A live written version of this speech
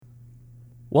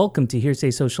Welcome to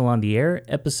Hearsay Social on the Air,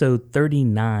 episode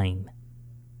 39.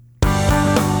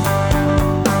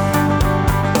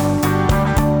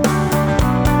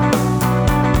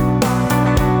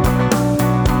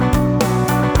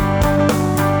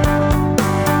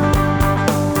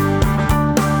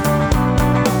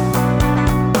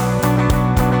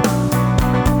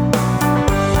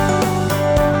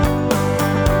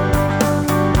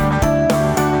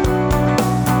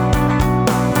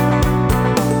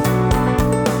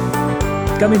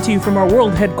 Coming to you from our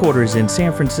world headquarters in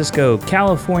San Francisco,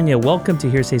 California. Welcome to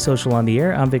Hearsay Social on the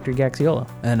Air. I'm Victor Gaxiola.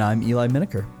 And I'm Eli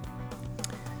Miniker.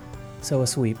 So a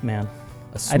sweep, man.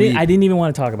 A sweep. I didn't even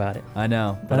want to talk about it. I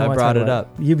know, but I brought it up.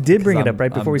 You did bring it up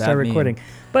right before we started recording.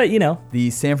 But, you know.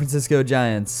 The San Francisco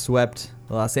Giants swept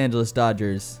the Los Angeles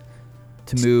Dodgers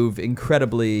to move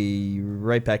incredibly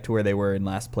right back to where they were in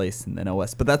last place in the NL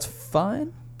West. But that's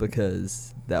fine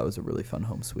because that was a really fun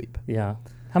home sweep. Yeah.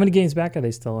 How many games back are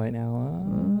they still right now?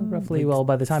 Roughly, well,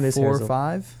 by the time this airs, 4 or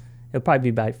 5? It'll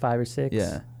probably be about 5 or 6.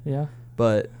 Yeah. Yeah.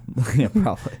 But, yeah,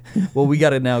 probably. Well, we got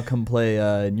to now come play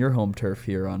in your home turf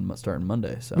here on starting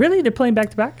Monday. So really? They're playing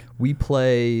back-to-back? We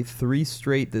play 3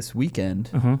 straight this weekend,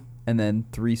 and then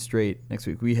 3 straight next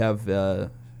week. We have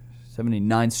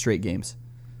 9 straight games.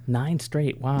 9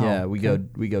 straight, wow. Yeah, we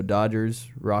go Dodgers,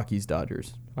 Rockies,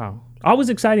 Dodgers. Wow. Always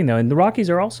exciting, though. And the Rockies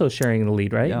are also sharing the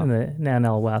lead, right? Yeah. In the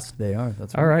NL West. They are.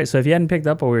 That's right. All right. So if you hadn't picked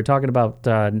up, we were talking about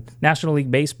National League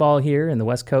Baseball here in the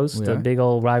West Coast, a big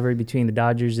old rivalry between the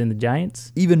Dodgers and the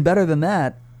Giants. Even better than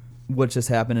that, what just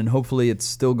happened, and hopefully it's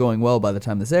still going well by the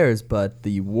time this airs, but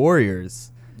the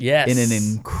Warriors, yes, in an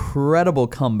incredible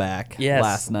comeback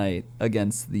last night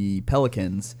against the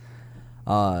Pelicans,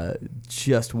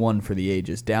 just won for the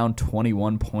ages. Down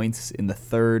 21 points in the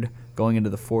third, going into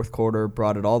the fourth quarter,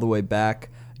 brought it all the way back.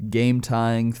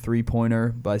 Game-tying three-pointer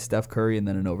by Steph Curry, and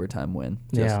then an overtime win.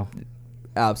 Just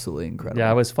absolutely incredible.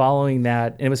 Yeah, I was following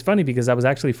that. And it was funny because I was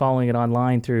actually following it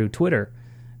online through Twitter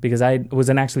because I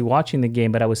wasn't actually watching the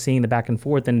game, but I was seeing the back and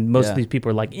forth, and most of these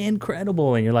people are like,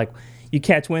 incredible. And you're like, you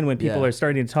catch wind when people are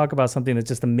starting to talk about something that's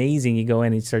just amazing. You go in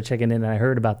and you start checking in, and I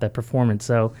heard about that performance.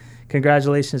 So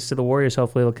congratulations to the Warriors.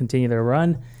 Hopefully they'll continue their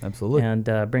run. Absolutely.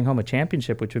 And bring home a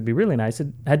championship, which would be really nice.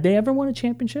 Had they ever won a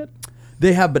championship?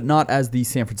 They have, but not as the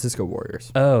San Francisco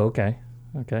Warriors. Oh, okay.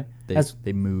 Okay.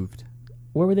 They moved.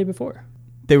 Where were they before?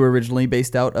 They were originally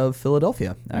based out of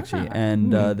Philadelphia, actually,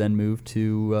 and then moved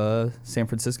to San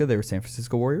Francisco. They were San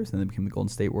Francisco Warriors, and they became the Golden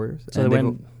State Warriors. So they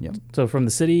went. So from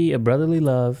the city of brotherly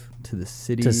love to the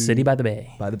city by the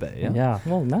bay. By the bay, yeah. Yeah.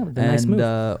 Well, nice move.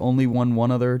 And only won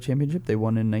one other championship. They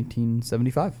won in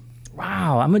 1975.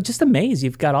 Wow, I'm just amazed.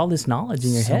 You've got all this knowledge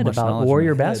in your head about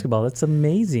Warrior basketball. That's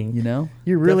amazing. You know,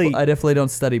 you're really. I definitely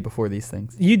don't study before these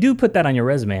things. You do put that on your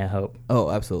resume, I hope. Oh,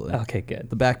 absolutely. Okay, good.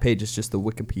 The back page is just the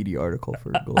Wikipedia article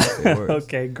for Golden State Warriors.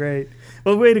 Okay, great.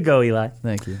 Well, way to go, Eli.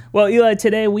 Thank you. Well, Eli,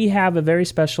 today we have a very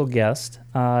special guest,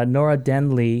 Norah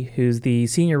Denley, who's the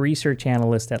senior research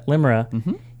analyst at LIMRA.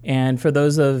 Mm-hmm. And for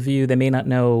those of you that may not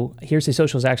know, Hearsay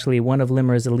Social is actually one of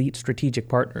LIMRA's elite strategic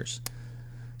partners.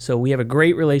 So we have a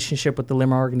great relationship with the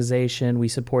LIMRA organization. We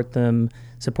support them,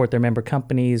 support their member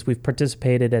companies. We've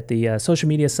participated at the social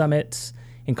media summits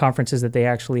and conferences that they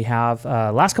actually have.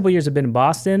 Last couple of years have been in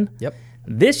Boston. Yep.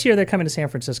 This year they're coming to San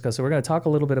Francisco, so we're going to talk a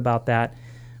little bit about that.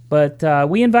 But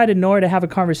we invited Norah to have a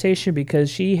conversation because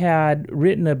she had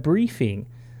written a briefing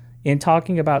in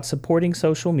talking about supporting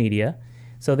social media.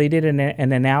 So they did an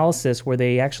analysis where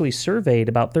they actually surveyed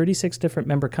about 36 different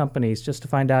member companies just to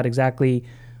find out exactly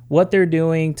what they're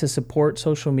doing to support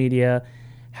social media,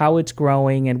 how it's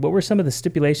growing, and what were some of the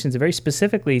stipulations, and very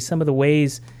specifically some of the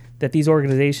ways that these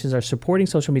organizations are supporting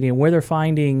social media and where they're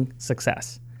finding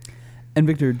success. And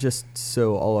Victor, just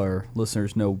so all our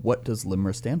listeners know, what does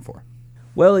LIMRA stand for?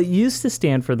 Well, it used to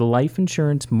stand for the Life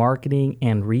Insurance Marketing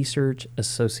and Research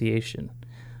Association.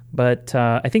 But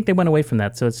I think they went away from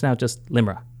that, so it's now just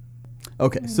LIMRA.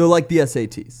 Okay, so like the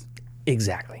SATs.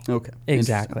 Exactly. Okay.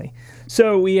 Exactly.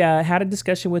 So we had a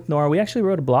discussion with Norah. We actually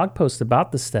wrote a blog post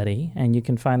about the study, and you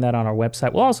can find that on our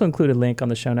website. We'll also include a link on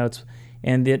the show notes.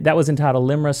 And that was entitled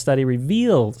LIMRA Study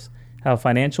Reveals How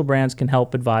Financial Brands Can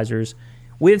Help Advisors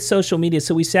with Social Media.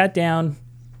 So we sat down,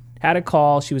 had a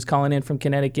call. She was calling in from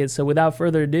Connecticut. So without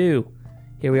further ado,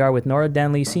 here we are with Norah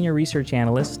Denley, Senior Research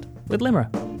Analyst with LIMRA.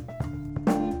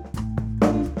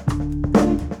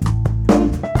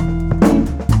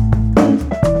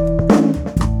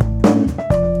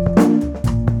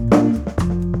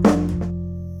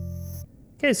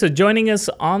 Okay, so joining us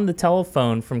on the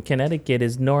telephone from Connecticut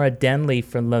is Norah Denley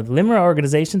from the LIMRA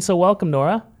organization. So welcome,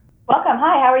 Norah. Welcome.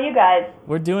 Hi, how are you guys?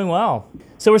 We're doing well.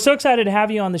 So we're so excited to have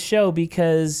you on the show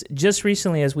because just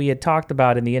recently, as we had talked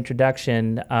about in the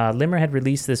introduction, LIMRA had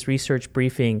released this research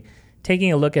briefing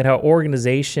taking a look at how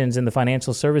organizations in the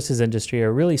financial services industry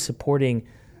are really supporting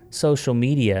social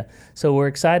media. So we're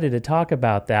excited to talk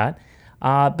about that.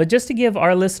 But just to give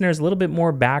our listeners a little bit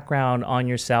more background on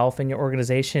yourself and your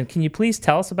organization, can you please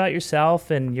tell us about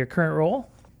yourself and your current role?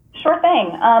 Sure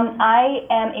thing. I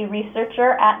am a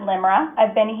researcher at LIMRA.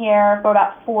 I've been here for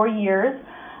about 4 years.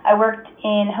 I worked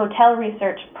in hotel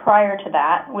research prior to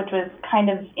that, which was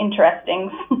kind of interesting.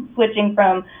 Switching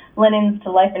from linens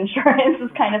to life insurance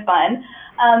is kind of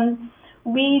fun.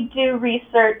 We do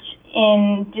research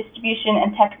in distribution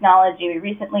and technology. We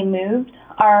recently moved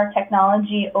our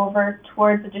technology over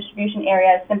towards the distribution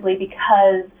area simply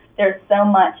because there's so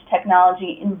much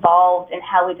technology involved in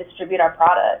how we distribute our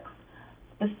products.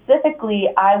 Specifically,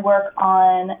 I work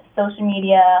on social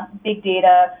media, big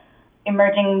data,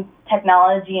 emerging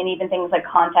technology, and even things like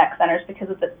contact centers because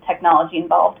of the technology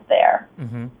involved there.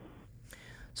 Mm-hmm.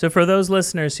 So for those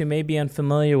listeners who may be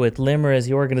unfamiliar with LIMRA as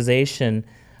the organization,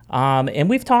 and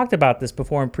we've talked about this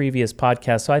before in previous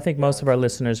podcasts, so I think most of our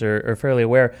listeners are fairly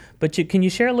aware, but can you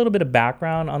share a little bit of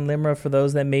background on LIMRA for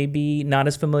those that may be not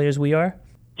as familiar as we are?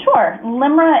 Sure.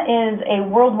 LIMRA is a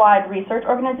worldwide research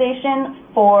organization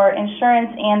for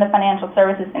insurance and the financial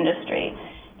services industry,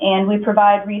 and we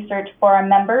provide research for our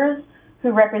members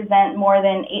who represent more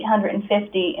than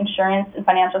 850 insurance and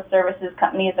financial services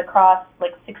companies across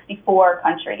 64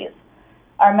 countries.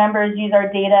 Our members use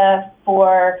our data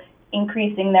for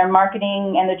increasing their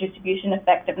marketing and their distribution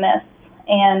effectiveness.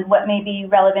 And what may be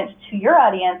relevant to your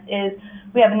audience is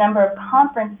we have a number of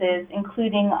conferences,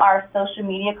 including our social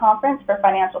media conference for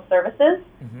financial services,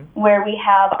 where we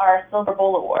have our Silver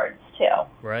Bowl Awards too.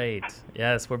 Right.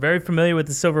 Yes, we're very familiar with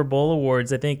the Silver Bowl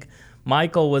Awards. I think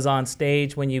Michael was on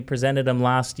stage when you presented them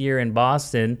last year in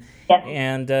Boston. Yes.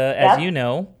 And as you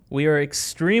know, we are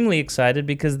extremely excited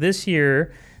because this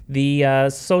year the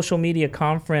social media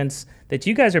conference that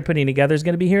you guys are putting together is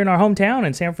going to be here in our hometown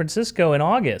in San Francisco in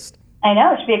August. I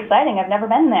know, it should be exciting. I've never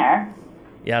been there.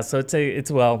 Yeah, so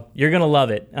you're going to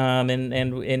love it.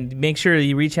 And make sure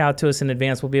you reach out to us in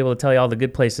advance. We'll be able to tell you all the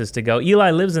good places to go. Eli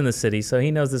lives in the city, so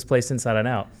he knows this place inside and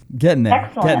out. Getting there.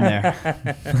 Excellent.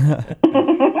 Getting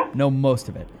there. Know most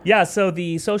of it. Yeah, so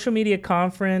the social media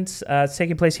conference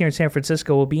taking place here in San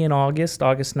Francisco will be in August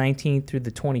 19th through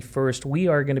the 21st. We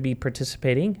are going to be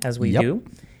participating, as we do,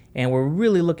 and we're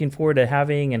really looking forward to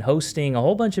having and hosting a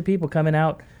whole bunch of people coming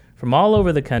out from all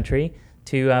over the country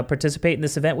to participate in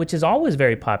this event, which is always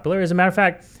very popular. As a matter of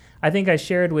fact, I think I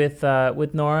shared with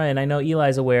Norah, and I know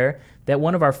Eli's aware, that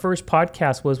one of our first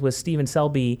podcasts was with Stephen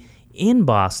Selby in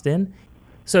Boston.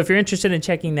 So if you're interested in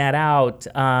checking that out,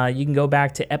 you can go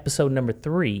back to episode number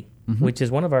 3, which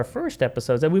is one of our first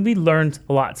episodes. I mean, we learned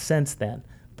a lot since then.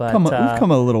 But we've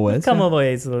come a little ways.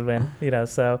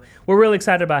 So we're really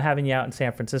excited about having you out in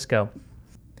San Francisco.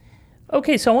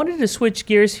 Okay, so I wanted to switch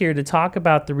gears here to talk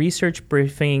about the research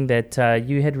briefing that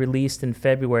you had released in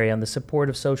February on the support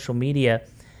of social media.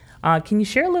 Can you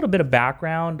share a little bit of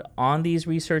background on these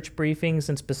research briefings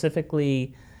and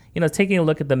specifically, taking a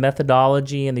look at the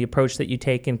methodology and the approach that you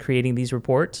take in creating these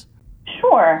reports?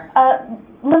 Sure.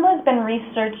 LIMRA has been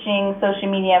researching social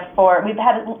media we've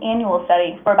had an annual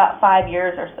study for about 5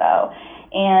 years or so.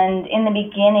 And in the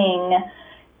beginning,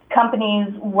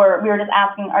 we were just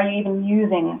asking, are you even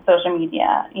using social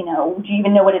media? Do you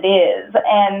even know what it is?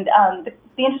 And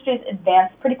the industry has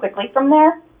advanced pretty quickly from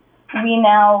there. We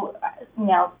now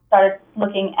started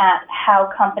looking at how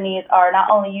companies are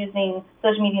not only using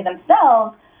social media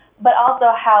themselves, but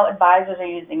also how advisors are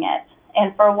using it.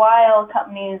 And for a while,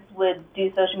 companies would do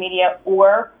social media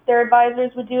or their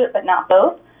advisors would do it, but not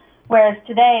both. Whereas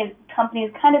today,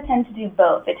 companies kind of tend to do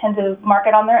both. They tend to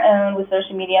market on their own with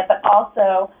social media, but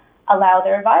also allow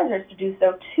their advisors to do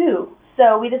so too.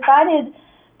 So we decided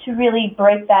to really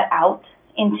break that out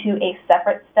into a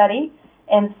separate study.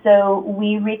 And so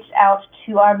we reached out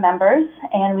to our members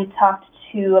and we talked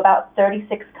to about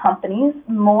 36 companies,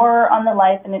 more on the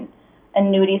life and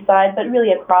annuity side, but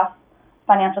really across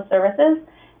financial services,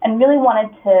 and really wanted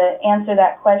to answer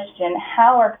that question: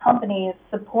 how are companies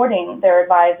supporting their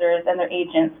advisors and their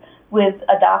agents with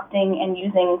adopting and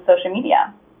using social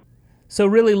media? So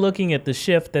really looking at the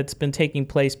shift that's been taking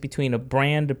place between a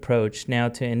brand approach now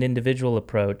to an individual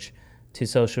approach to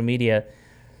social media.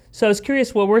 So I was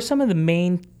curious, what were some of the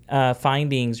main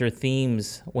findings or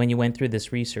themes when you went through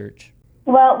this research?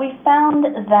 Well, we found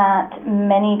that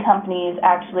many companies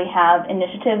actually have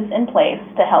initiatives in place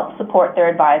to help support their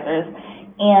advisors,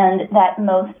 and that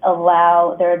most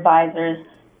allow their advisors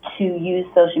to use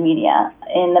social media.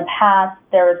 In the past,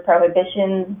 there was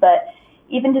prohibitions, but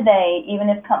even today, even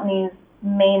if companies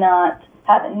may not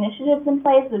have initiatives in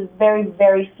place, there's very,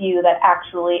 very few that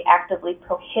actually actively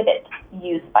prohibit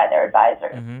use by their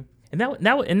advisors. Mm-hmm.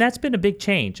 And that's been a big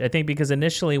change, I think, because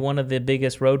initially one of the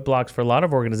biggest roadblocks for a lot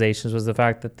of organizations was the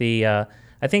fact that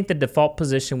I think the default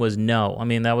position was no. I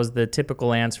mean, that was the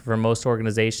typical answer for most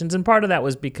organizations, and part of that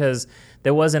was because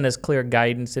there wasn't as clear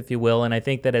guidance, if you will, and I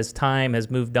think that as time has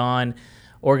moved on,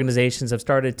 organizations have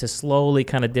started to slowly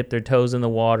kind of dip their toes in the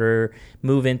water,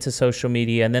 move into social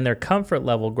media, and then their comfort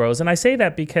level grows. And I say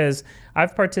that because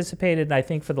I've participated, I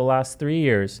think, for the last 3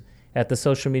 years at the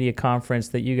social media conference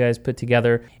that you guys put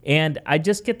together, and I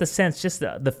just get the sense, just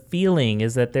the feeling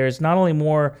is that there's not only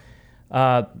more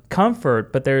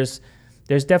comfort, but there's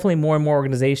definitely more and more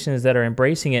organizations that are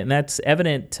embracing it, and that's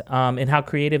evident in how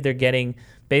creative they're getting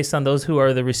based on those who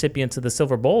are the recipients of the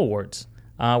Silver Bowl Awards.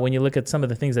 When you look at some of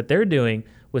the things that they're doing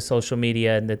with social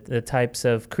media and the types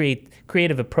of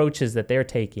creative approaches that they're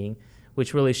taking,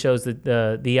 which really shows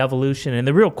the evolution and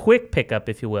the real quick pickup,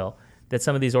 if you will, that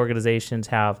some of these organizations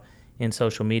have in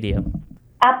social media.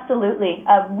 Absolutely.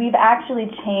 We've actually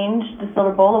changed the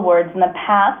Silver Bowl Awards. In the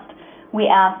past, we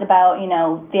asked about,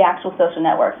 the actual social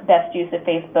networks, best use of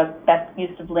Facebook, best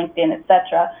use of LinkedIn,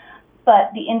 etc.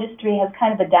 But the industry has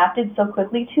kind of adapted so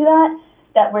quickly to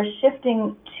that we're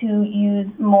shifting to use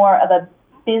more of a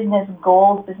business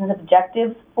goals, business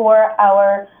objectives for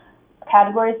our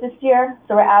categories this year.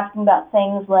 So we're asking about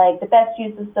things like the best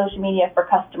use of social media for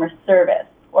customer service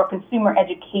or consumer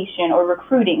education or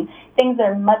recruiting, things that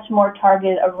are much more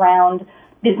targeted around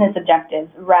business objectives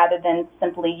rather than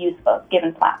simply use of a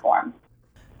given platform.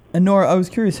 And Norah, I was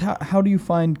curious, how do you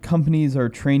find companies are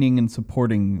training and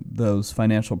supporting those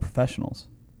financial professionals?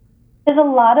 There's a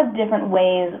lot of different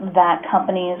ways that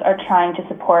companies are trying to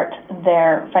support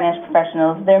their financial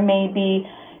professionals. There may be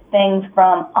things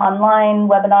from online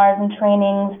webinars and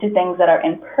trainings to things that are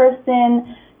in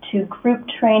person, to group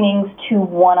trainings, to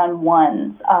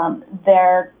one-on-ones.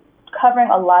 They're covering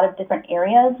a lot of different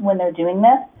areas when they're doing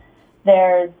this.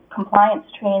 There's compliance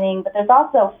training, but there's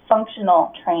also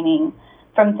functional training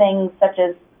from things such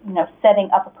as setting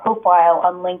up a profile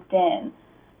on LinkedIn,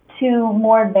 to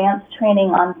more advanced training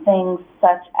on things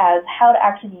such as how to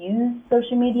actually use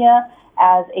social media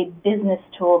as a business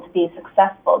tool to be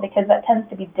successful, because that tends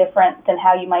to be different than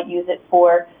how you might use it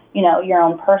for, your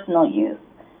own personal use.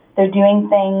 They're doing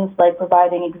things like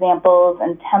providing examples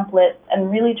and templates and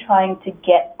really trying to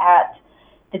get at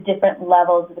the different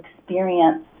levels of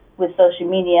experience with social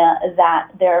media that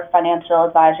their financial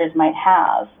advisors might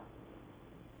have.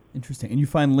 Interesting. And you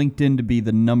find LinkedIn to be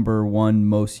the number one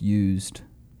most used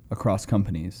across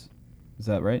companies. Is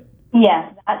that right?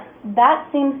 Yes, that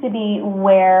seems to be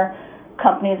where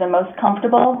companies are most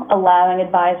comfortable allowing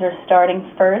advisors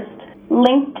starting first.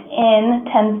 LinkedIn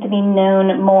tends to be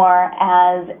known more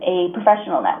as a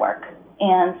professional network,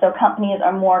 and so companies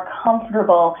are more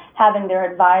comfortable having their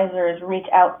advisors reach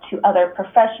out to other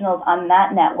professionals on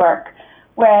that network,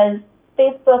 whereas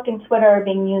Facebook and Twitter are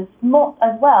being used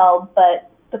as well,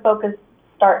 but the focus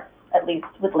starts at least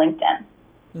with LinkedIn.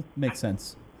 That makes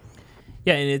sense.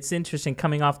 Yeah, and it's interesting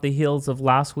coming off the heels of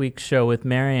last week's show with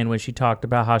Marion when she talked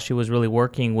about how she was really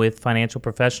working with financial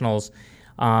professionals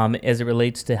as it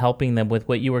relates to helping them with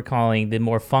what you were calling the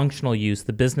more functional use,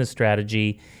 the business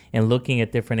strategy, and looking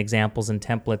at different examples and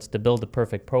templates to build a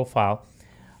perfect profile.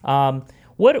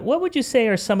 What would you say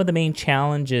are some of the main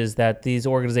challenges that these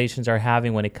organizations are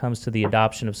having when it comes to the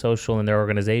adoption of social in their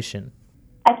organization?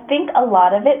 I think a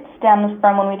lot of it stems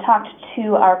from, when we talked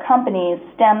to our companies,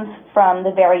 stems from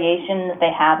the variation that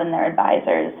they have in their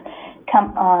advisors.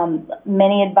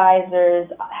 Many advisors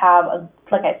have,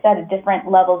 like I said, a different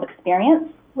level of experience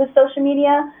with social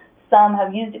media. Some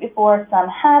have used it before, some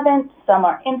haven't, some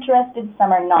are interested,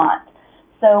 some are not.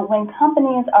 So when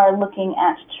companies are looking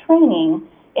at training,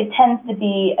 it tends to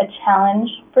be a challenge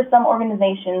for some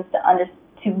organizations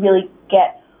to really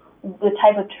get the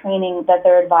type of training that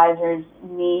their advisors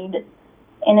need.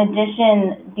 In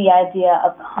addition, the idea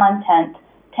of content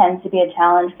tends to be a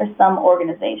challenge for some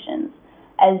organizations.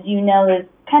 As you know, there's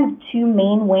kind of two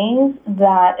main ways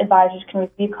that advisors can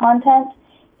receive content,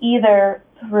 either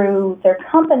through their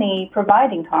company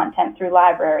providing content through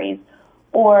libraries,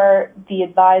 or the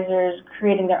advisors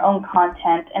creating their own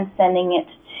content and sending it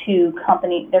to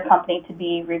their company to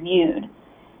be reviewed.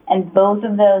 And both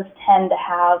of those tend to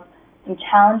have some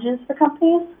challenges for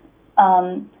companies.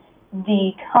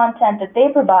 The content that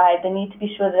they provide, they need to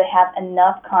be sure that they have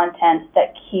enough content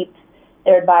that keeps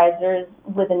their advisors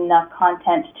with enough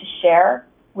content to share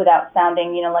without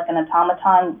sounding, like an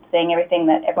automaton saying everything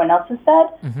that everyone else has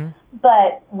said. Mm-hmm.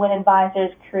 But when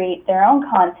advisors create their own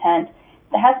content,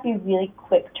 there has to be a really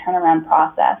quick turnaround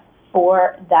process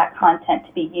for that content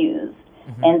to be used.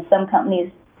 Mm-hmm. And some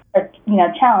companies are,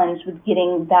 challenged with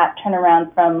getting that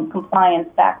turnaround from compliance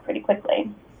back pretty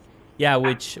quickly. Yeah,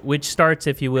 which starts,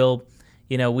 if you will,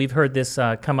 we've heard this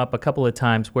come up a couple of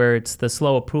times where it's the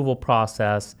slow approval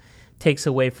process takes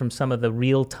away from some of the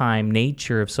real-time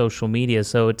nature of social media.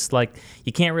 So it's like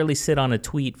you can't really sit on a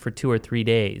tweet for 2 or 3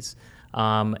 days.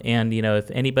 And,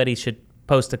 if anybody should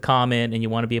post a comment and you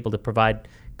want to be able to provide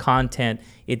content,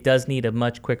 it does need a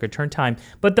much quicker turn time.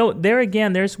 But there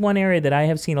again, there's one area that I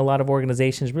have seen a lot of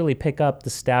organizations really pick up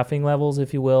the staffing levels,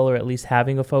 if you will, or at least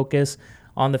having a focus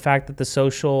on the fact that the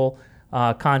social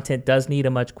content does need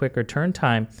a much quicker turn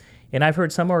time. And I've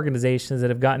heard some organizations that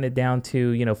have gotten it down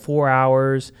to 4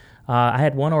 hours. I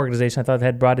had one organization I thought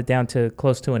had brought it down to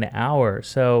close to an hour.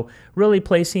 So really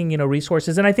placing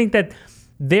resources, and I think that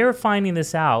they're finding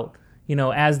this out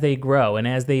as they grow and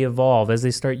as they evolve, as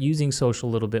they start using social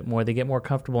a little bit more. They get more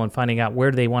comfortable in finding out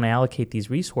where they want to allocate these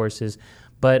resources,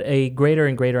 but a greater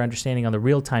and greater understanding on the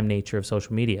real-time nature of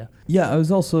social media. Yeah, I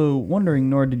was also wondering,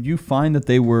 Norah, did you find that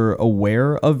they were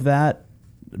aware of that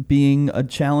being a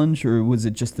challenge, or was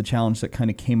it just the challenge that kind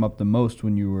of came up the most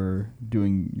when you were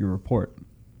doing your report?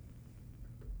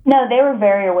 No, they were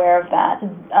very aware of that.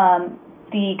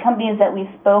 The companies that we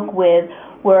spoke with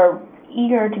were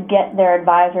eager to get their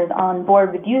advisors on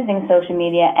board with using social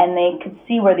media, and they could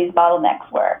see where these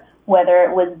bottlenecks were, whether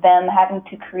it was them having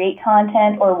to create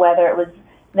content or whether it was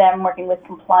them working with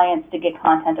compliance to get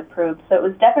content approved. So it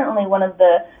was definitely one of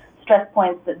the stress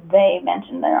points that they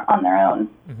mentioned there on their own.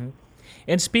 Mm-hmm.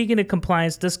 And speaking of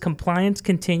compliance, does compliance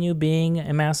continue being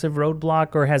a massive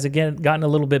roadblock, or has it gotten a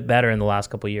little bit better in the last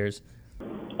couple of years?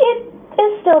 It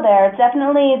is still there. It's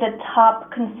definitely the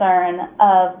top concern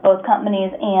of both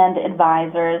companies and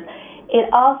advisors.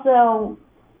 It also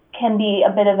can be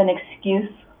a bit of an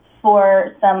excuse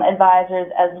for some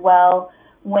advisors as well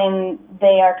when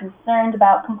they are concerned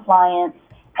about compliance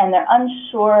and they're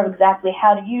unsure of exactly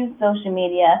how to use social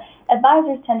media.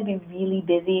 Advisors tend to be really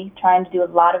busy trying to do a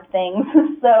lot of things.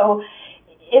 So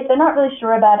if they're not really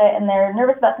sure about it and they're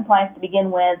nervous about compliance to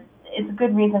begin with, it's a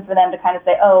good reason for them to kind of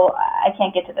say, oh, I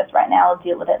can't get to this right now, I'll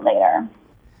deal with it later.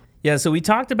 Yeah, so we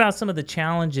talked about some of the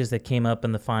challenges that came up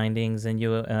in the findings, and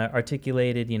you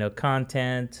articulated,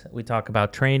 content, we talk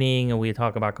about training, and we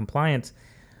talk about compliance.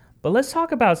 But let's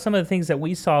talk about some of the things that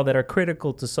we saw that are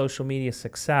critical to social media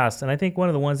success. And I think one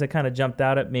of the ones that kind of jumped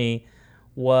out at me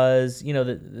was,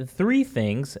 the 3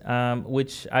 things,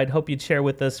 which I'd hope you'd share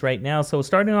with us right now. So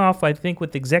starting off, I think,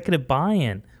 with executive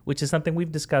buy-in, which is something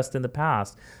we've discussed in the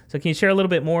past. So can you share a little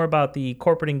bit more about the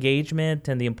corporate engagement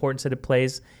and the importance that it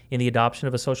plays in the adoption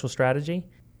of a social strategy?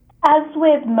 As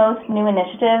with most new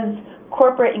initiatives,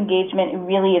 corporate engagement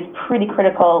really is pretty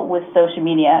critical with social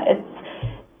media. It's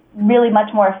really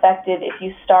much more effective if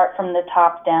you start from the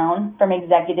top down, from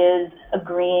executives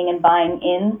agreeing and buying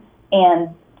in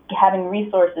and having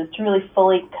resources to really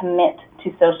fully commit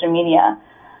to social media.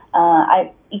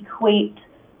 I equate,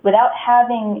 without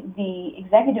having the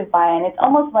executive buy-in, it's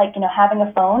almost like, having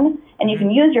a phone, and you can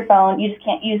use your phone, you just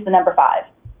can't use the number 5.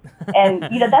 And,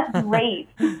 that's great.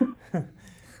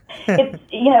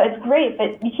 It's great,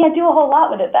 but you can't do a whole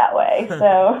lot with it that way.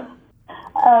 So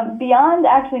beyond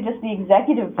actually just the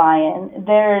executive buy-in,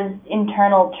 there's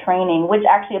internal training, which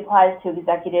actually applies to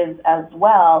executives as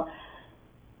well.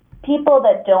 People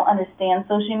that don't understand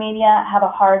social media have a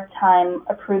hard time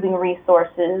approving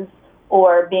resources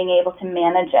or being able to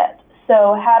manage it.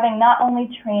 So having not only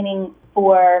training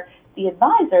for the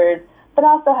advisors, but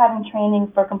also having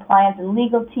training for compliance and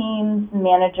legal teams,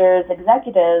 managers,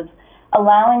 executives,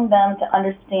 allowing them to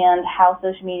understand how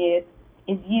social media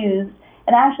is used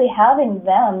and actually having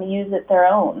them use it their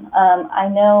own. I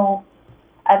know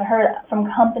I've heard from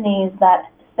companies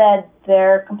that said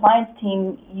their compliance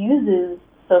team uses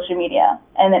social media,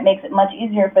 and it makes it much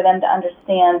easier for them to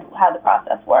understand how the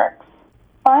process works.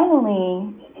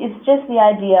 Finally, it's just the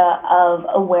idea of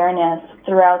awareness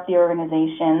throughout the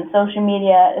organization. Social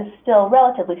media is still,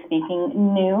 relatively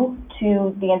speaking, new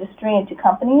to the industry and to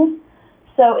companies,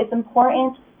 so it's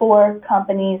important for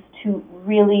companies to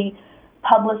really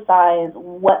publicize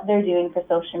what they're doing for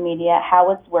social media,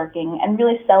 how it's working, and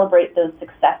really celebrate those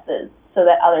successes so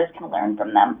that others can learn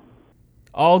from them.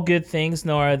 All good things,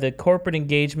 Norah, the corporate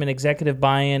engagement, executive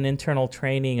buy-in, internal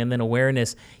training, and then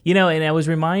awareness. And I was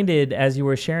reminded as you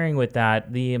were sharing with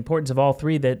that, the importance of all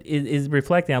 3 that is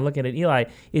reflecting. I'm looking at Eli.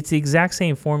 It's the exact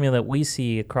same formula that we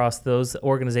see across those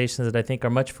organizations that I think are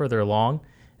much further along,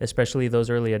 especially those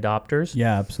early adopters.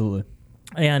 Yeah, absolutely.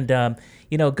 And,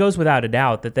 it goes without a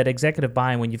doubt that executive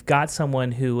buy-in, when you've got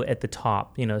someone who at the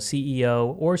top,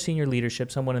 CEO or senior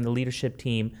leadership, someone in the leadership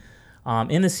team,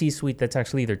 in the C-suite that's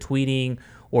actually either tweeting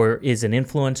or is an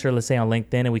influencer, let's say on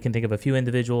LinkedIn, and we can think of a few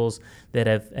individuals that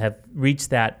have reached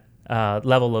that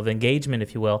level of engagement,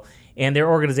 if you will, and their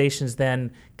organizations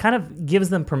then kind of gives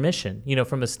them permission,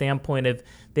 from a standpoint of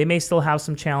they may still have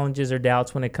some challenges or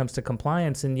doubts when it comes to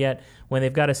compliance, and yet when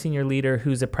they've got a senior leader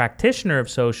who's a practitioner of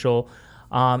social,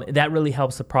 that really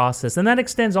helps the process. And that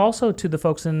extends also to the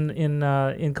folks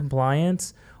in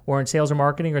compliance or in sales or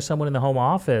marketing or someone in the home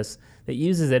office that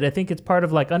uses it. I think it's part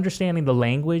of like understanding the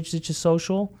language that's just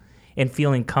social and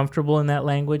feeling comfortable in that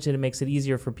language, and it makes it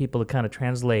easier for people to kind of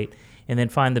translate and then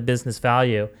find the business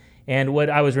value. And what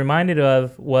I was reminded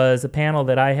of was a panel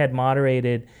that I had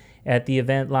moderated at the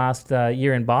event last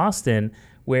year in Boston,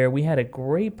 where we had a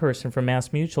great person from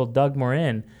MassMutual, Doug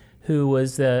Morin, who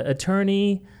was an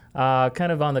attorney,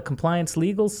 kind of on the compliance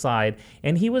legal side,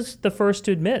 and he was the first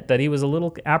to admit that he was a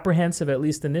little apprehensive, at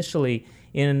least initially,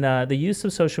 in the use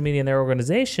of social media in their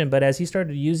organization. But as he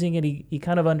started using it, he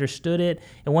kind of understood it,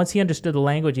 and once he understood the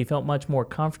language, he felt much more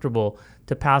comfortable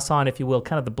to pass on, if you will,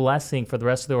 kind of the blessing for the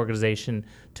rest of the organization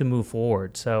to move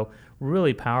forward. So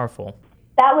really powerful.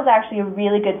 That was actually a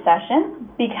really good session,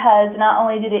 because not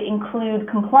only did it include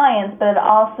compliance, but it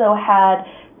also had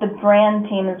the brand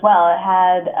team as well. It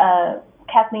had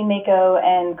Kathleen Mako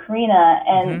and Karina,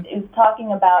 and it was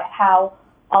talking about how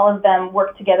all of them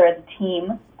work together as a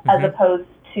team, as opposed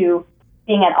to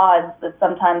being at odds that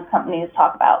sometimes companies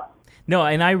talk about. No,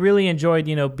 and I really enjoyed,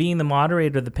 being the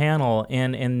moderator of the panel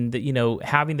and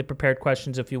having the prepared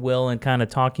questions, if you will, and kind of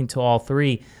talking to all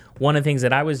three. One of the things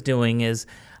that I was doing is,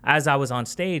 as I was on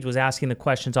stage, was asking the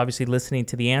questions, obviously listening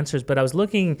to the answers, but I was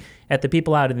looking at the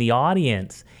people out in the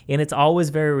audience, and it's always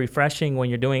very refreshing when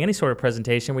you're doing any sort of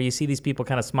presentation where you see these people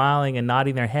kind of smiling and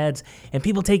nodding their heads and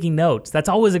people taking notes. That's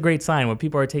always a great sign when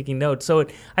people are taking notes. So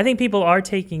I think people are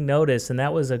taking notice, and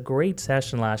that was a great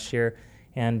session last year,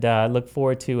 and I look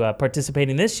forward to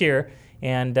participating this year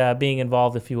and being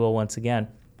involved, if you will, once again.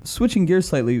 Switching gears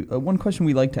slightly, one question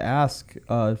we like to ask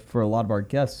for a lot of our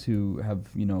guests who have,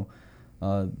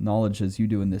 knowledge as you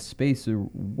do in this space,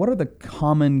 what are the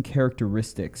common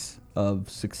characteristics of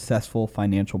successful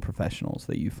financial professionals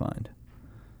that you find?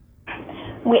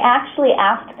 We actually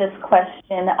asked this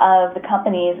question of the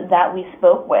companies that we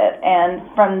spoke with, and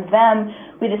from them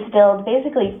we distilled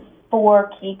basically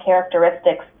 4 key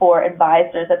characteristics for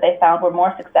advisors that they found were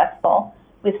more successful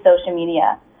with social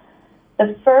media.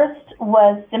 The first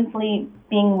was simply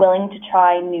being willing to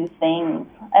try new things.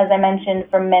 As I mentioned,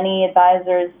 for many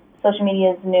advisors, social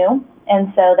media is new,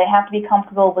 and so they have to be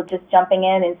comfortable with just jumping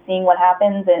in and seeing what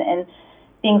happens and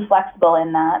being flexible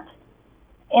in that.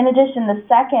 In addition, the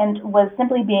second was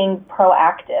simply being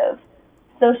proactive.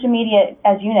 Social media,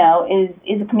 as you know,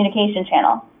 is a communication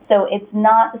channel. So it's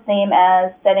not the same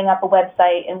as setting up a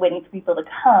website and waiting for people to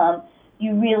come.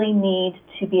 You really need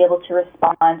to be able to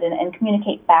respond and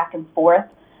communicate back and forth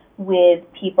with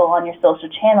people on your social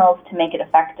channels to make it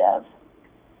effective.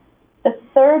 The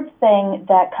third thing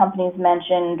that companies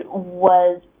mentioned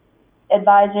was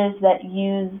advisors that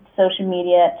use social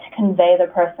media to convey their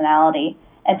personality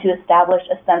and to establish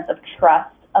a sense of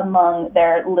trust among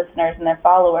their listeners and their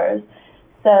followers.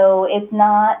 So it's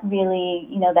not really,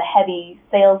 the heavy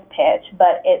sales pitch,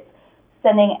 but it's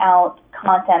sending out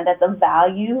content that's of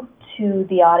value to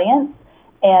the audience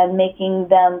and making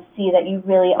them see that you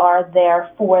really are there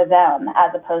for them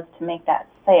as opposed to make that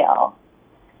sale.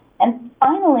 And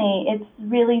finally, it's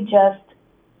really just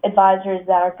advisors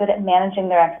that are good at managing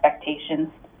their expectations,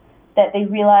 that they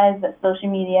realize that social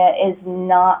media is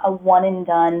not a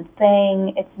one-and-done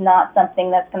thing. It's not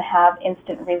something that's going to have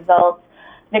instant results.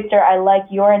 Victor, I like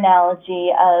your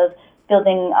analogy of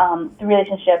building the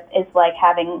relationship is like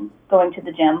going to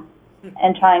the gym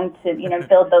and trying to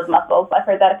build those muscles. I've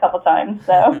heard that a couple times.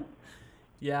 So.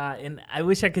 Yeah, and I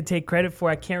wish I could take credit for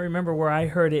it. I can't remember where I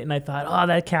heard it, and I thought,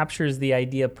 that captures the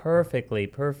idea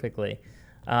perfectly.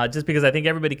 Just because I think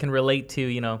everybody can relate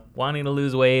to, wanting to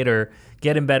lose weight or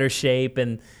get in better shape,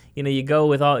 and you go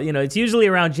with all, it's usually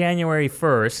around January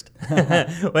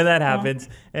 1st when that happens,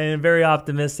 and very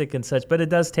optimistic and such, but it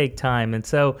does take time. And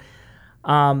so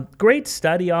great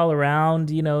study all around,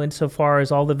 insofar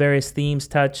as all the various themes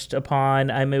touched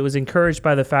upon. I was encouraged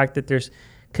by the fact that there's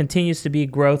continues to be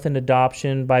growth and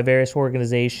adoption by various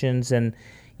organizations, and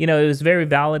it was very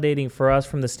validating for us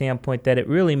from the standpoint that it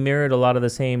really mirrored a lot of the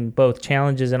same both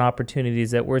challenges and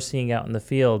opportunities that we're seeing out in the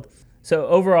field. So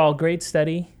overall, great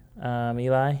study,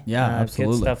 Eli. Yeah,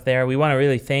 absolutely. Good stuff there. We want to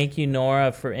really thank you,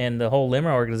 Norah, and the whole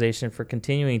LIMRA organization for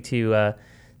continuing to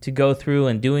to go through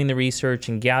and doing the research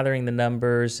and gathering the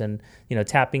numbers and,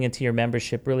 tapping into your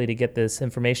membership really to get this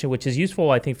information, which is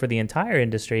useful, I think, for the entire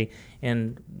industry.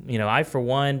 And, I, for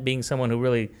one, being someone who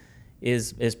really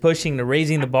is pushing to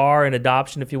raising the bar and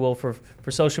adoption, if you will, for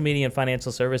social media and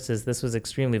financial services, this was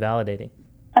extremely validating.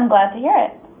 I'm glad to hear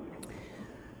it.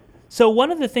 So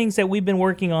one of the things that we've been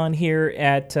working on here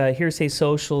at Hearsay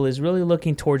Social is really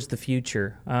looking towards the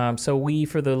future. So we,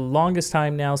 for the longest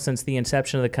time now, since the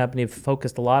inception of the company, have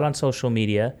focused a lot on social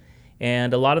media,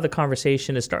 and a lot of the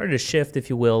conversation has started to shift, if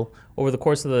you will, over the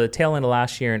course of the tail end of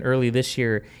last year and early this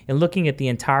year in looking at the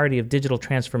entirety of digital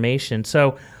transformation.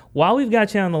 So while we've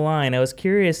got you on the line, I was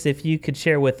curious if you could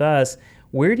share with us,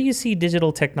 where do you see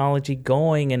digital technology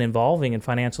going and evolving in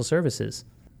financial services?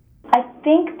 I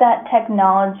think that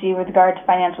technology with regard to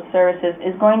financial services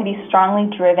is going to be strongly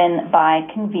driven by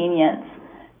convenience.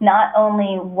 Not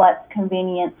only what's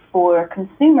convenient for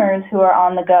consumers who are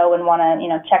on the go and want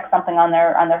to, check something on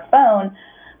their phone,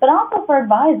 but also for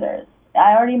advisors.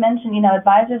 I already mentioned,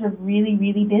 advisors are really,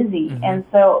 really busy. Mm-hmm. And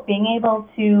so being able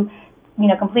to,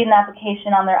 complete an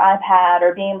application on their iPad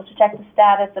or being able to check the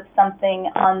status of something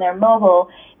on their mobile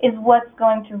is what's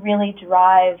going to really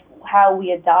drive how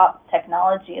we adopt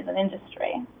technology as an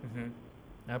industry. Mm-hmm.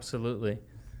 Absolutely.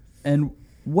 And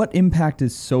what impact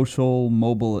is social,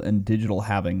 mobile, and digital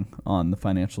having on the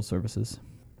financial services?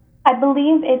 I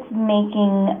believe it's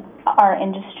making our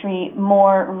industry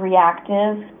more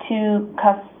reactive to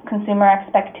consumer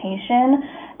expectation.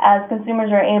 As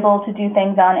consumers are able to do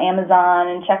things on Amazon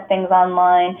and check things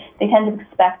online, they tend to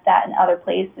expect that in other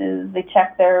places. They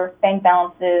check their bank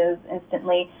balances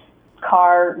instantly,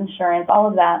 car insurance, all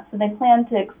of that. So they plan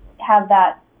to have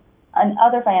that on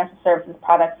other financial services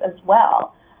products as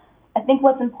well. I think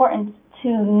what's important to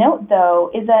note,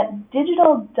 though, is that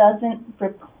digital doesn't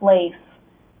replace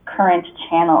current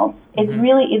channels. Mm-hmm. It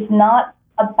really is not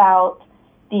about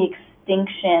the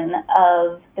extinction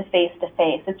of the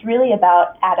face-to-face. It's really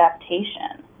about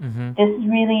adaptation. Mm-hmm. This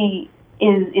really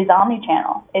is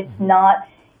omni-channel. It's mm-hmm. not,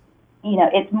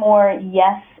 it's more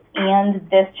yes and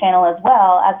this channel as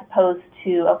well, as opposed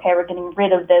to, okay, we're getting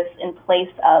rid of this in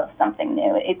place of something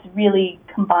new. It's really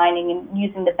combining and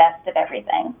using the best of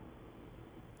everything.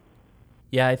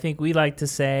 Yeah, I think we like to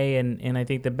say, and I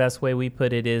think the best way we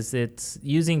put it is it's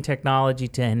using technology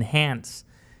to enhance,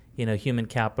 human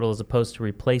capital as opposed to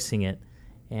replacing it.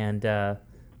 And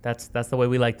that's the way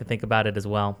we like to think about it as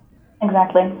well.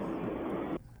 Exactly.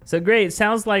 So great. It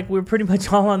sounds like we're pretty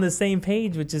much all on the same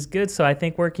page, which is good. So I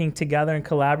think working together and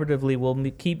collaboratively will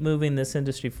keep moving this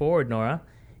industry forward, Norah.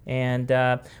 And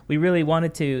we really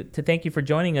wanted to thank you for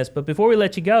joining us. But before we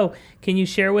let you go, can you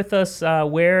share with us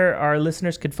where our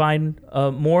listeners could find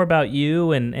more about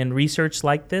you and research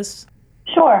like this?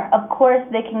 Sure. Of course,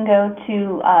 they can go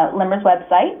to LIMRA's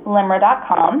website,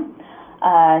 limra.com.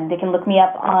 They can look me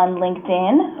up on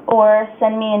LinkedIn or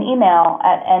send me an email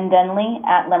at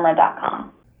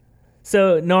ndenley@limra.com.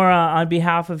 So, Norah, on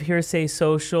behalf of Hearsay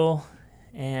Social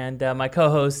and my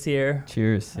co-host here,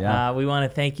 cheers. Yeah, we want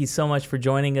to thank you so much for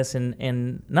joining us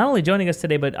and not only joining us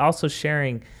today, but also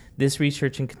sharing this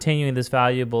research and continuing this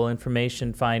valuable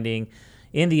information finding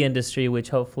in the industry, which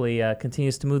hopefully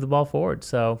continues to move the ball forward.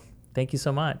 So, thank you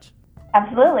so much.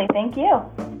 Absolutely. Thank you.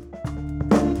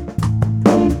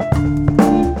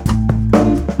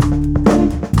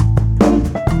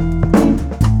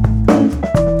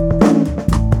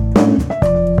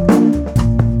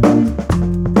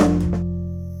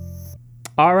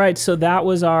 All right, so that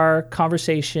was our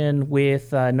conversation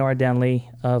with Norah Denley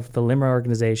of the LIMRA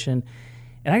organization.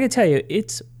 And I can tell you,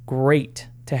 it's great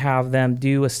to have them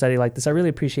do a study like this. I really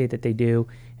appreciate that they do,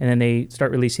 and then they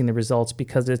start releasing the results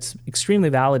because it's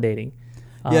extremely validating.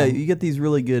 Yeah, you get these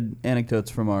really good anecdotes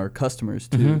from our customers,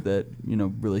 too, mm-hmm. that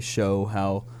really show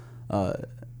how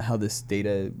this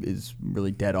data is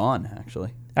really dead on,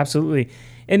 actually. Absolutely.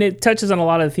 And it touches on a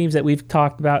lot of the themes that we've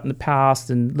talked about in the past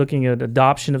and looking at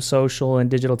adoption of social and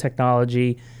digital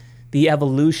technology, the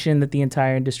evolution that the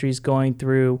entire industry is going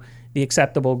through, the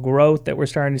acceptable growth that we're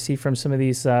starting to see from some of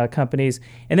these companies.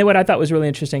 And then what I thought was really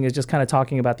interesting is just kind of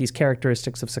talking about these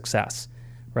characteristics of success,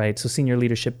 right? So senior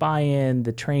leadership buy-in,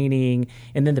 the training,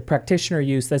 and then the practitioner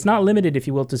use that's not limited, if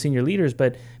you will, to senior leaders,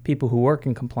 but people who work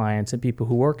in compliance and people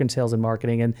who work in sales and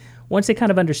marketing. And once they kind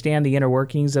of understand the inner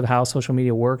workings of how social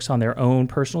media works on their own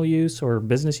personal use or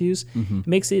business use, mm-hmm. it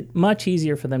makes it much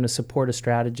easier for them to support a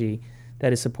strategy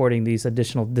that is supporting these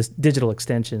additional digital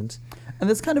extensions. And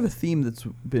that's kind of a theme that's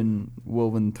been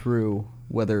woven through,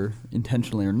 whether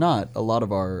intentionally or not, a lot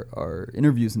of our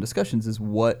interviews and discussions is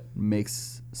what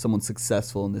makes someone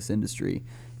successful in this industry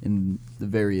in the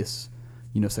various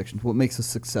sections. What makes a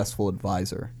successful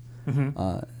advisor?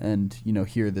 And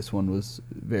here this one was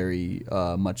very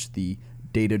much the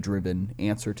data-driven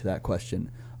answer to that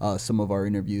question. Some of our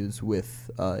interviews with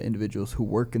individuals who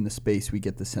work in the space, we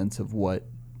get the sense of what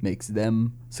makes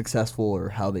them successful or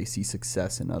how they see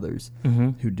success in others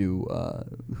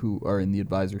who are in the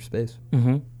advisor space.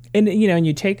 And and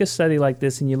you take a study like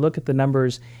this and you look at the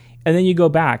numbers, and then you go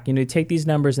back, take these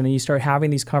numbers, and then you start having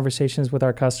these conversations with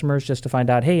our customers just to find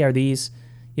out, hey, are these,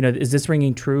 is this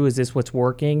ringing true? Is this what's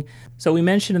working? So we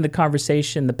mentioned in the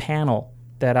conversation the panel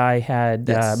that I had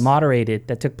moderated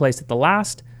that took place at the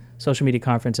last social media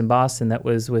conference in Boston that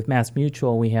was with Mass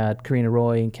Mutual. We had Karina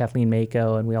Roy and Kathleen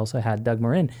Mako, and we also had Doug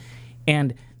Marin.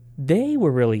 And they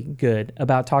were really good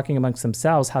about talking amongst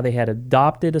themselves how they had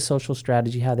adopted a social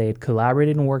strategy, how they had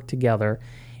collaborated and worked together.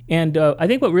 And I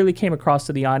think what really came across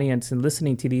to the audience in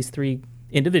listening to these three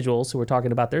individuals who were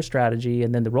talking about their strategy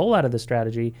and then the rollout of the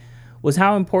strategy was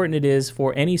how important it is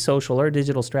for any social or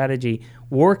digital strategy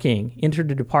working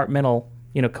interdepartmental,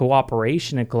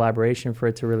 cooperation and collaboration for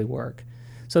it to really work.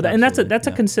 So and that's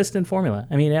a consistent formula.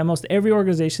 I mean, almost every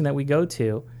organization that we go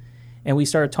to and we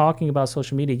start talking about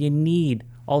social media, you need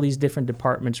all these different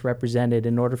departments represented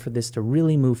in order for this to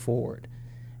really move forward.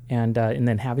 And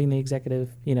then having the executive,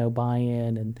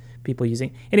 buy-in and people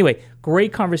using. Anyway,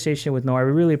 great conversation with Norah.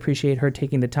 We really appreciate her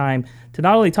taking the time to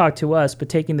not only talk to us, but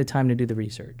taking the time to do the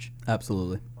research.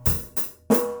 Absolutely.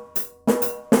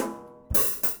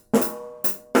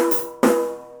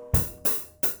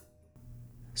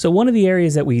 So one of the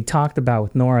areas that we talked about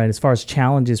with Norah, as far as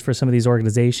challenges for some of these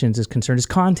organizations is concerned, is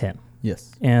content.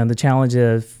 Yes. And the challenge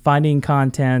of finding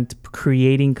content,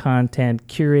 creating content,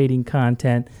 curating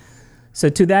content. So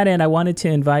to that end, I wanted to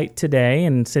invite today,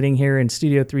 and sitting here in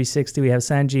Studio 360, we have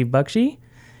Sanjeev Bakshi,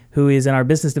 who is in our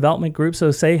business development group.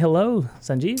 So say hello,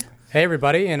 Sanjeev. Hey,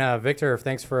 everybody. And Victor,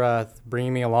 thanks for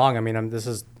bringing me along. I mean, this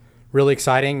is really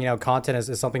exciting. Content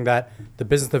is something that the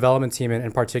business development team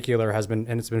in particular has been,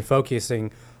 and it's been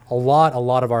focusing a lot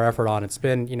of our effort on. It's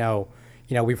been,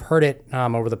 we've heard it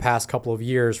over the past couple of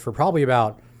years for probably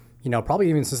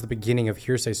even since the beginning of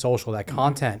Hearsay Social, that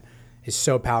content is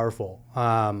so powerful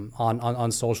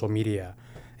on social media.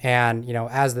 And,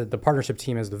 as the partnership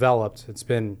team has developed, it's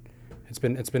been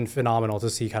phenomenal to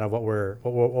see kind of what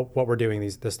we're doing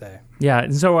this day. Yeah,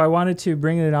 and so I wanted to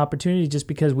bring in an opportunity just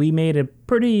because we made a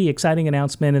pretty exciting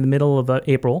announcement in the middle of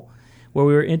April where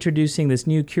we were introducing this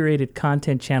new curated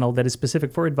content channel that is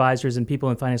specific for advisors and people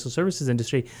in financial services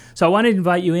industry. So I wanted to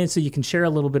invite you in so you can share a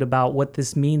little bit about what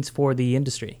this means for the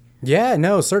industry. Yeah,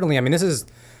 no, certainly. I mean, this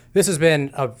has been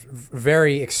a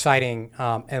very exciting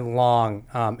and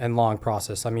long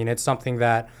process. I mean, it's something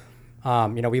that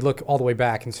we look all the way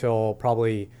back until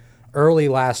probably early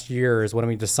last year is when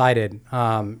we decided,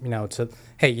 our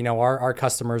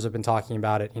customers have been talking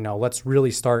about it. Let's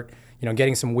really start,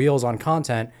 getting some wheels on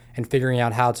content and figuring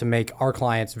out how to make our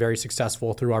clients very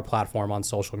successful through our platform on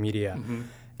social media. Mm-hmm.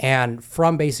 And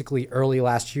from basically early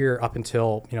last year up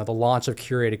until, the launch of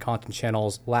curated content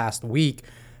channels last week,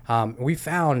 we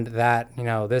found that,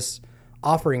 this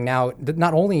offering now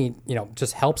not only,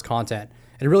 just helps content,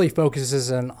 it really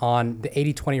focuses on the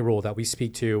 80-20 rule that we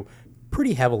speak to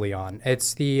pretty heavily on.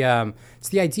 It's the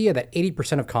idea that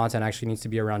 80% of content actually needs to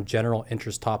be around general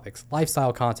interest topics,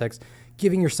 lifestyle context,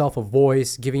 giving yourself a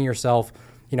voice, giving yourself,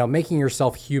 making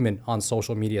yourself human on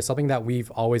social media, something that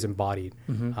we've always embodied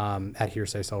at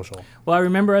Hearsay Social. Well, I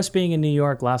remember us being in New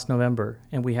York last November,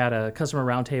 and we had a customer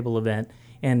roundtable event,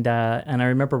 and I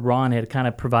remember Ron had kind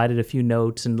of provided a few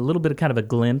notes and a little bit of kind of a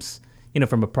glimpse,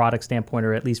 from a product standpoint,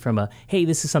 or at least from hey,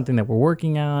 this is something that we're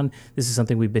working on. This is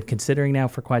something we've been considering now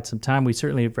for quite some time. We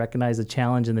certainly recognize the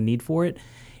challenge and the need for it.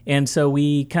 And so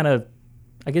we kind of,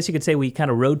 I guess you could say we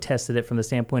kind of road tested it from the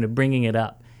standpoint of bringing it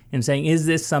up and saying, is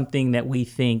this something that we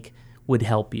think would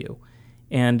help you?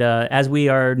 And as we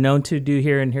are known to do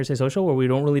here in Hearsay Social, where we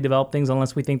don't really develop things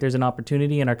unless we think there's an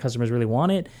opportunity and our customers really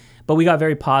want it. But we got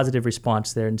very positive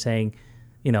response there and saying,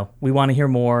 we want to hear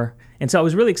more. And so I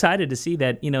was really excited to see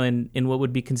that, in what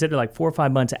would be considered like 4 or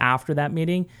 5 months after that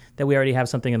meeting, that we already have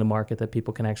something in the market that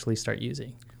people can actually start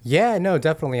using. Yeah, no,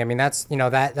 definitely. I mean, that's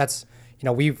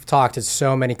we've talked to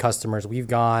so many customers. We've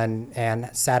gone and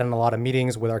sat in a lot of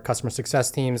meetings with our customer success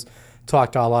teams,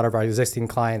 talked to a lot of our existing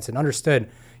clients and understood,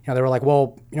 they were like,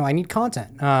 well, I need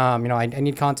content. I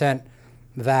need content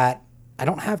that I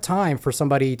don't have time for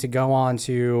somebody to go on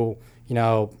to,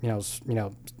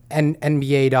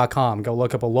 NBA.com, go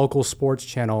look up a local sports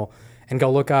channel and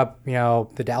go look up,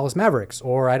 the Dallas Mavericks,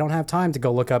 or I don't have time to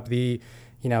go look up an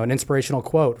inspirational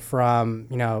quote from,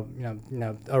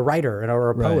 a writer or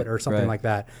a poet or something like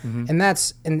that. Mm-hmm. And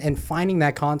that's, and finding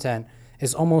that content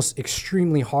is almost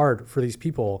extremely hard for these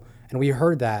people. And we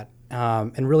heard that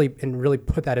and really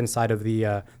put that inside of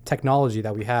the technology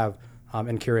that we have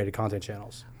in curated content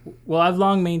channels. Well, I've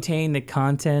long maintained that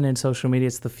content and social media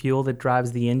is the fuel that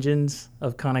drives the engines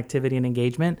of connectivity and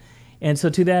engagement. And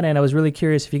so to that end, I was really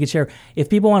curious if you could share, if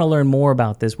people want to learn more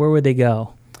about this, where would they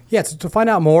go? Yeah, to find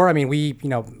out more, I mean,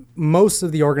 most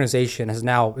of the organization is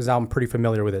now pretty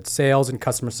familiar with it. Sales and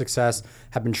customer success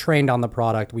have been trained on the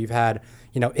product. We've had,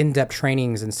 in-depth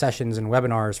trainings and sessions and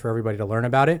webinars for everybody to learn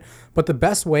about it. But the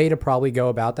best way to probably go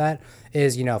about that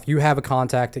is, if you have a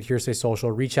contact at Hearsay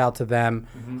Social, reach out to them,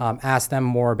 ask them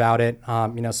more about it.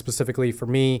 Specifically for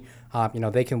me,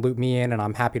 they can loop me in, and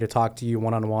I'm happy to talk to you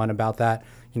one-on-one about that.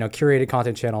 Curated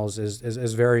content channels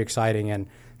is very exciting, and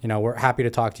we're happy to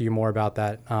talk to you more about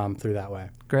that through that way.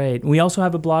 Great. We also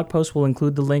have a blog post. We'll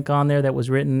include the link on there that was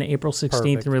written April 16th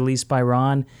Perfect. and released by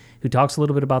Ron, who talks a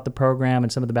little bit about the program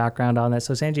and some of the background on that.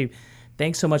 So Sanjeev,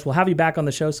 thanks so much. We'll have you back on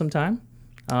the show sometime.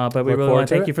 But we really want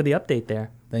to thank you for the update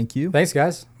there. Thank you. Thanks,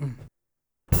 guys.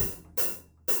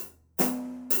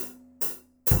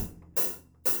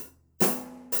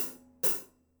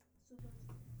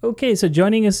 Okay, so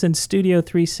joining us in Studio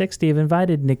 360, I've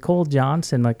invited Nicole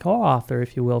Johnson, my co-author,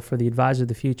 if you will, for the Advisor of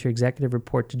the Future Executive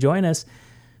Report to join us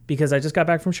because I just got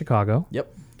back from Chicago.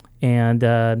 Yep.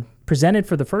 And presented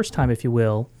for the first time, if you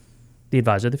will, the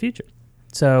Advisor of the Future.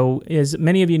 So as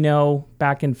many of you know,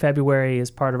 back in February, as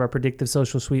part of our Predictive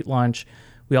Social Suite launch,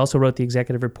 we also wrote the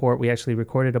Executive Report. We actually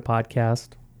recorded a podcast.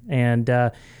 And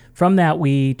from that,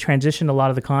 we transitioned a lot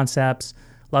of the concepts,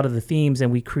 a lot of the themes,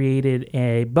 and we created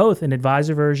both an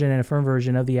advisor version and a firm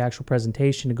version of the actual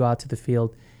presentation to go out to the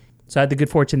field. So I had the good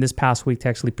fortune this past week to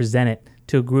actually present it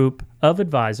to a group of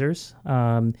advisors,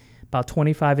 about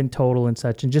 25 in total and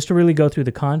such, and just to really go through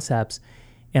the concepts.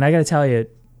 And I got to tell you,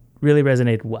 it really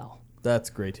resonated well. That's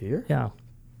great to hear. Yeah.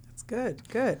 That's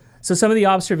good. So some of the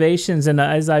observations, and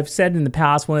as I've said in the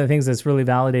past, one of the things that's really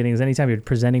validating is anytime you're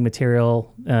presenting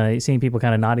material, seeing people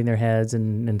kind of nodding their heads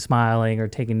and smiling or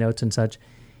taking notes and such.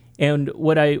 And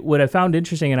what I found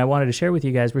interesting and I wanted to share with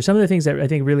you guys were some of the things that I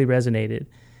think really resonated.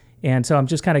 And so I'm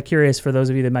just kind of curious for those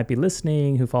of you that might be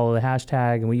listening who follow the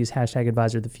hashtag, and we use hashtag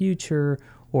Advisor of the Future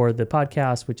or the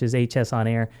podcast, which is HS on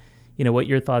Air, what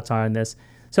your thoughts are on this.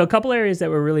 So a couple areas that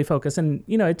were really focused, and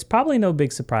it's probably no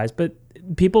big surprise, but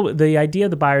the idea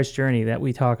of the buyer's journey that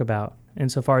we talk about,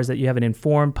 insofar as that you have an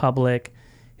informed public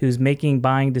who's making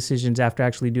buying decisions after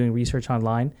actually doing research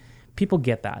online, people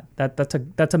get that.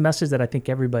 That's a message that I think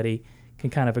everybody can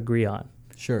kind of agree on.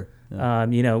 Sure.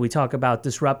 Yeah. We talk about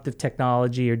disruptive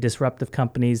technology or disruptive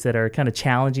companies that are kind of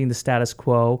challenging the status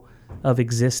quo of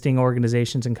existing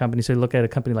organizations and companies. So you look at a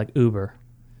company like Uber,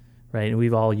 right? And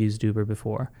we've all used Uber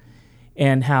before.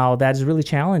 And how that is really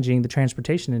challenging the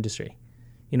transportation industry,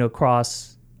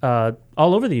 across all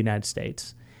over the United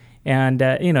States. And,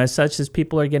 as such as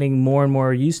people are getting more and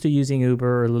more used to using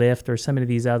Uber or Lyft or some of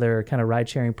these other kind of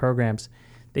ride-sharing programs,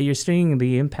 that you're seeing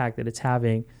the impact that it's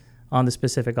having on the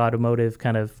specific automotive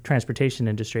kind of transportation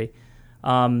industry.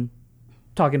 Talking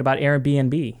about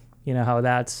Airbnb, how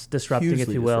that's disrupting, Hugely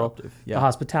if you will, yeah. the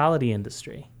hospitality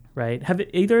industry. Right? Have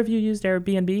either of you used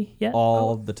Airbnb yet?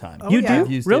 All the time. You do?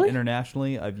 I've used Really? it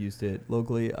internationally. I've used it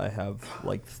locally. I have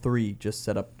like 3 just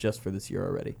set up just for this year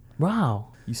already. Wow.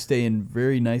 You stay in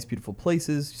very nice, beautiful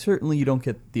places. Certainly you don't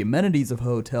get the amenities of a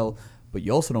hotel, but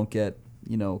you also don't get,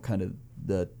 kind of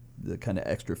the kind of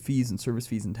extra fees and service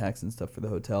fees and tax and stuff for the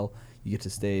hotel. You get to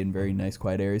stay in very nice,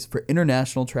 quiet areas. For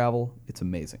international travel, it's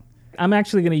amazing. I'm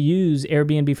actually going to use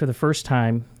Airbnb for the first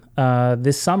time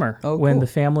this summer. When the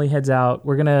family heads out.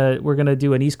 We're gonna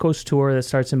do an East Coast tour that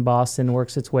starts in Boston,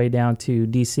 works its way down to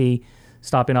DC,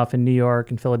 stopping off in New York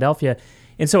and Philadelphia.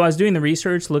 And so I was doing the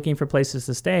research, looking for places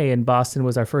to stay, and Boston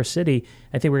was our first city.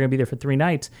 I think we're gonna be there for 3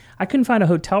 nights. I couldn't find a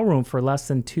hotel room for less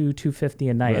than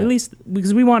 $250 a night, right. At least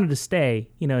because we wanted to stay,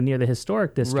 near the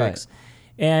historic districts.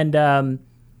 Right.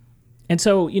 And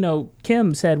so,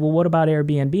 Kim said, well, what about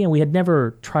Airbnb? And we had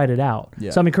never tried it out.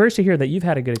 Yeah. So I'm encouraged to hear that you've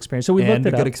had a good experience. So we looked it up.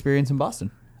 And a good experience in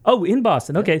Boston. Oh, in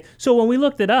Boston. Okay. Yeah. So when we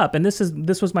looked it up, and this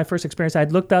was my first experience,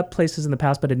 I'd looked up places in the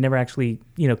past, but had never actually,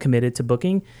 committed to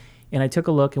booking. And I took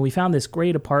a look, and we found this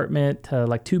great apartment,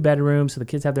 like 2 bedrooms. So the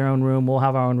kids have their own room. We'll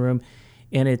have our own room.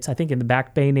 And it's, I think, in the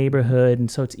Back Bay neighborhood. And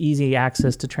so it's easy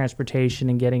access to transportation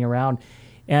and getting around.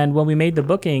 And when we made the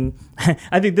booking,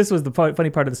 I think this was the funny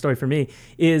part of the story for me,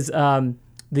 is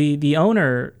the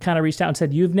owner kind of reached out and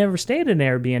said, you've never stayed in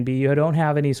an Airbnb. You don't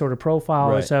have any sort of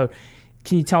profile. Right. So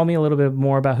can you tell me a little bit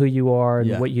more about who you are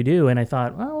and what you do? And I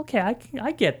thought, well, okay,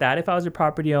 I get that. If I was a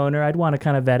property owner, I'd want to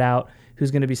kind of vet out who's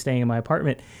going to be staying in my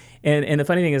apartment. And the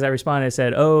funny thing is I responded, I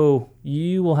said, oh,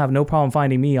 you will have no problem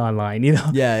finding me online, you know?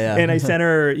 Yeah. And I sent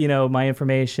her, you know, my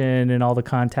information and all the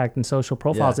contact and social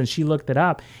profiles, and she looked it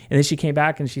up. And then she came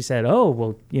back and she said, oh,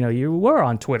 well, you know, you were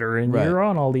on Twitter and you're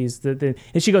on all these. And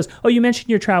she goes, oh, you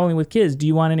mentioned you're traveling with kids. Do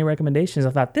you want any recommendations?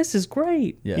 I thought, this is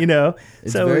great, you know?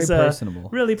 It's so very personable.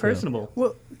 Really personable. Too.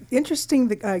 Well, interesting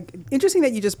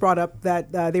that you just brought up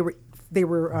that they were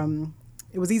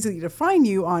it was easy to find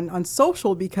you on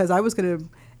social, because I was going to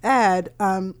add,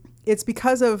 it's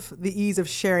because of the ease of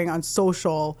sharing on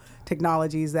social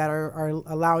technologies that are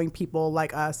allowing people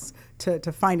like us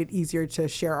to find it easier to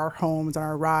share our homes and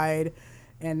our ride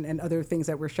and other things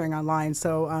that we're sharing online.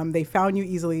 So they found you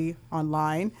easily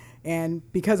online, and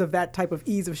because of that type of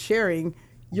ease of sharing,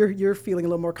 you're feeling a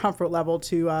little more comfort level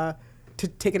to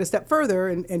take it a step further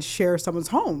and share someone's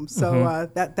home. So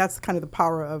that's kind of the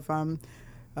power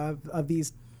of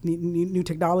these new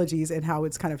technologies and how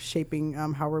it's kind of shaping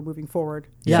how we're moving forward.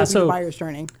 Yeah, so the buyer's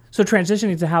journey. So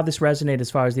transitioning to how this resonated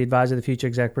as far as the Advisor of the Future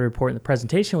Executive Report and the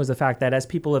presentation was the fact that as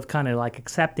people have kind of like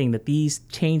accepting that these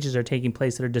changes are taking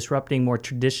place that are disrupting more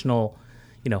traditional,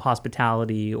 you know,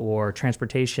 hospitality or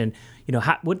transportation, you know,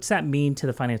 what's that mean to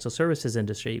the financial services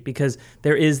industry? Because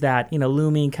there is that, you know,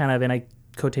 looming kind of, and I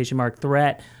quotation mark,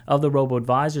 threat of the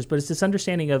robo-advisors, but it's this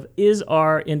understanding of, is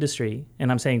our industry, and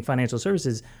I'm saying financial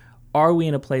services, are we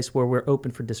in a place where we're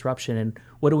open for disruption, and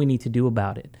what do we need to do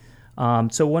about it?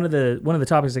 So one of the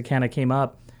topics that kind of came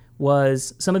up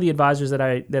was some of the advisors that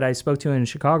I spoke to in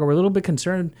Chicago were a little bit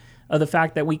concerned of the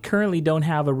fact that we currently don't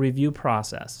have a review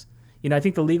process. You know, I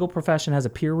think the legal profession has a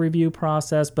peer review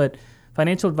process, but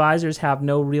financial advisors have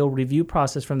no real review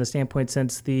process from the standpoint,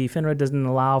 since the FINRA doesn't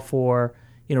allow for,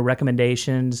 you know,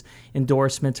 recommendations,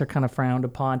 endorsements are kind of frowned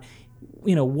upon.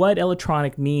 You know, what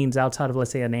electronic means outside of,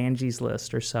 let's say, an Angie's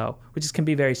List or so, which can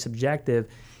be very subjective.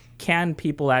 Can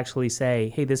people actually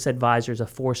say, hey, this advisor is a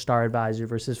 4-star advisor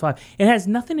versus 5? It has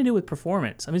nothing to do with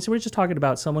performance. I mean, so we're just talking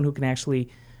about someone who can actually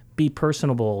be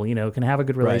personable, you know, can have a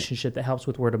good relationship that helps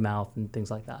with word of mouth and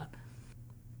things like that.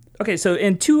 Okay, so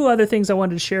and two other things I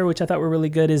wanted to share, which I thought were really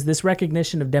good, is this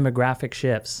recognition of demographic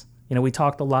shifts. You know, we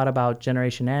talked a lot about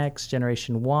Generation X,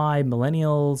 Generation Y,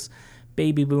 millennials,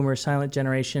 baby boomers, silent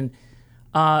generation.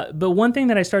 But one thing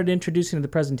that I started introducing to the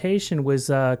presentation was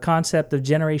a concept of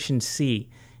Generation C.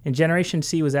 And Generation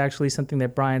C was actually something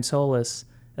that Brian Solis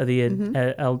of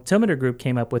the Altimeter Group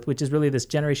came up with, which is really this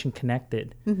generation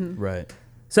connected. Right.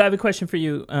 So I have a question for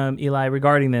you, Eli,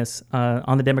 regarding this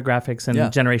on the demographics and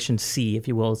Generation C, if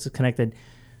you will. It's connected.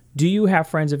 Do you have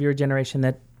friends of your generation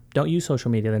that don't use social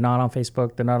media? They're not on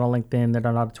Facebook, they're not on LinkedIn, they're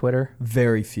not on Twitter?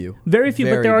 Very few. Very few,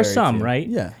 but there are some, few. Right?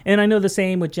 Yeah. And I know the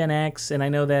same with Gen X, and I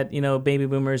know that, you know, baby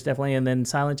boomers definitely, and then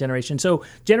silent generation. So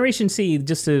Generation C,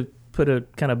 just to put a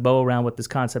kind of bow around what this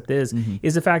concept is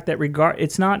the fact that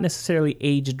it's not necessarily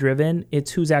age-driven,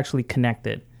 it's who's actually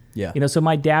connected. Yeah. You know, so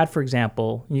my dad, for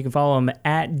example, you can follow him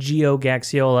at Gio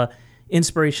Gaxiola,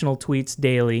 inspirational tweets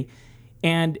daily,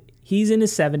 and he's in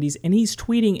his 70s, and he's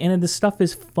tweeting, and the stuff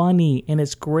is funny, and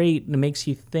it's great, and it makes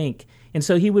you think. And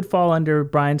so he would fall under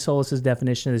Brian Solis's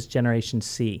definition of this Generation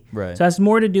C. Right. So it has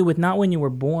more to do with not when you were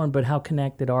born, but how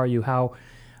connected are you? How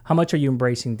much are you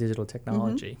embracing digital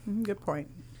technology? Good point.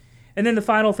 And then the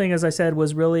final thing, as I said,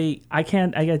 was really, I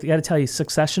got to tell you,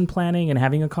 succession planning and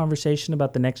having a conversation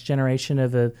about the next generation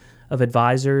of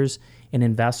advisors and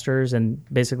investors, and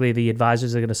basically the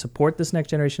advisors that are going to support this next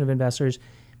generation of investors,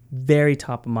 very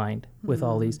top of mind with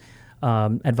all these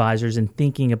advisors, and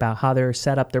thinking about how they're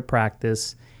set up their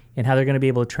practice and how they're going to be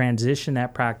able to transition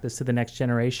that practice to the next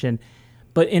generation.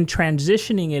 But in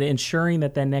transitioning it, ensuring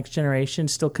that next generation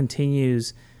still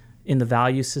continues in the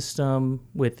value system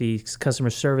with the customer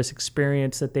service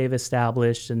experience that they've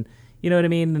established, and you know what I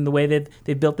mean, and the way that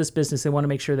they've built this business, they want to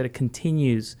make sure that it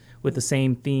continues with the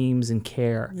same themes and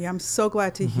care. Yeah, I'm so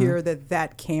glad to hear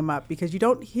that came up, because you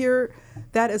don't hear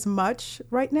that as much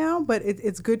right now, but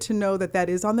it's good to know that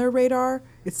is on their radar.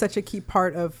 It's such a key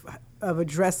part of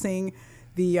addressing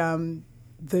the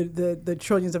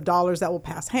trillions of dollars that will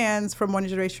pass hands from one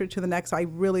generation to the next. So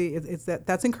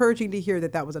that's encouraging to hear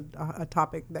that was a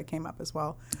topic that came up as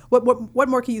well. What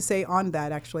more can you say on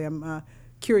that? Actually, I'm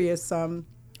curious.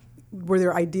 Were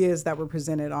there ideas that were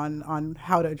presented on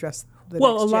how to address the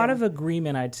next a lot of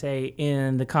agreement, I'd say,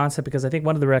 in the concept, because I think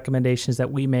one of the recommendations that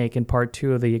we make in part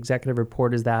 2 of the executive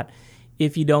report is that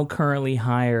if you don't currently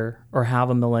hire or have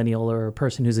a millennial or a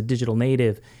person who's a digital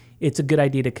native, it's a good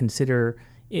idea to consider,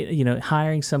 you know,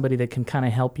 hiring somebody that can kind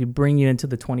of help you, bring you into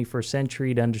the 21st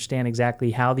century to understand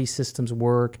exactly how these systems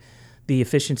work, the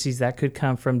efficiencies that could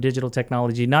come from digital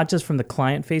technology, not just from the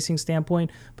client-facing standpoint,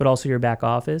 but also your back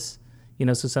office.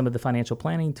 So some of the financial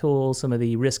planning tools, some of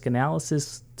the risk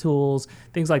analysis tools,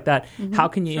 things like that. How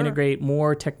can you integrate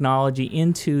more technology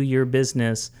into your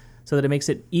business so that it makes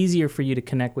it easier for you to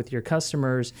connect with your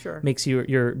customers, makes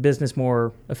your business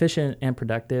more efficient and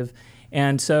productive?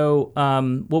 And so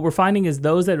what we're finding is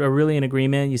those that are really in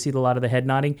agreement, you see a lot of the head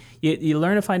nodding, you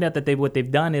learn to find out that what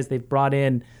they've done is they've brought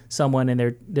in someone and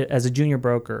they're as a junior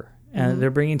broker, and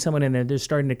they're bringing someone in and they're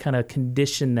starting to kind of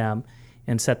condition them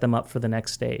and set them up for the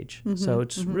next stage. So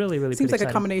it's really, really seems like exciting.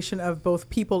 A combination of both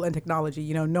people and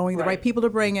technology, knowing the right people to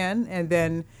bring in and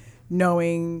then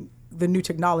knowing the new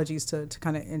technologies to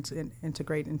kind of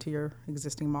integrate into your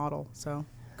existing model. So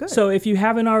good. So if you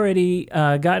haven't already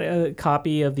got a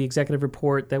copy of the executive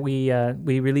report that we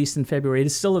released in February, it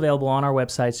is still available on our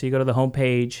website. So you go to the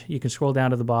homepage, you can scroll down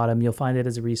to the bottom, you'll find it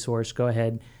as a resource. Go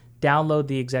ahead, download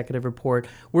the executive report.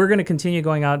 We're going to continue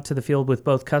going out to the field with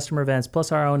both customer events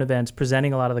plus our own events,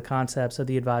 presenting a lot of the concepts of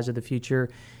the Advisor of the Future.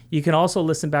 You can also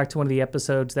listen back to one of the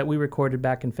episodes that we recorded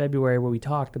back in February where we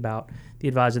talked about the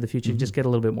Advisor of the Future, just get a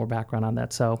little bit more background on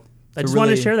that. So I just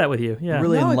wanted to share that with you. Yeah,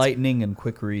 really enlightening and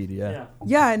quick read. Yeah,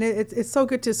 and it's so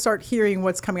good to start hearing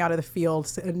what's coming out of the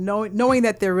field, and knowing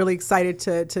that they're really excited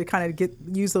to kind of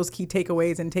use those key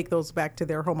takeaways and take those back to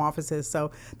their home offices.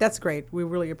 So that's great. We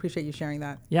really appreciate you sharing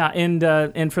that. Yeah,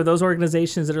 and for those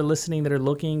organizations that are listening that are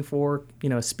looking for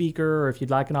a speaker, or if you'd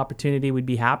like an opportunity, we'd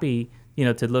be happy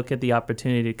to look at the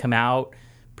opportunity to come out,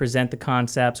 present the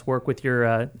concepts, work with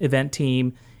your event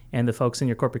team and the folks in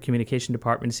your corporate communication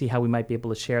department to see how we might be able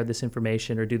to share this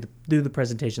information or do the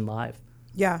presentation live.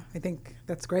 Yeah, I think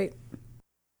that's great.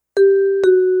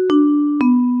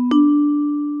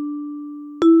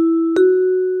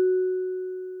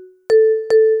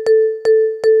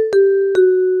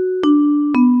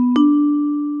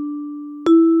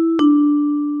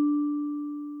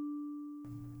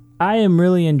 I am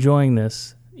really enjoying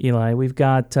this, Eli. We've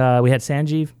got we had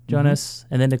Sanjeev join us,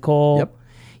 and then Nicole. Yep.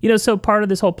 So part of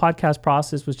this whole podcast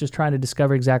process was just trying to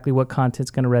discover exactly what content's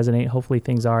going to resonate. Hopefully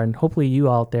things are, and hopefully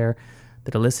you out there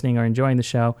that are listening are enjoying the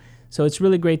show. So it's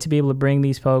really great to be able to bring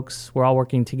these folks. We're all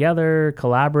working together,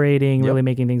 collaborating, really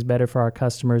making things better for our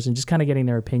customers, and just kind of getting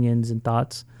their opinions and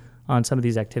thoughts on some of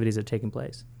these activities that are taking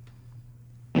place.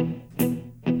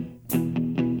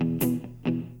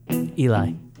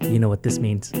 Eli, you know what this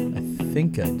means? I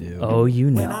think I do. Oh, you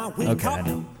know. Okay, I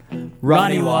know.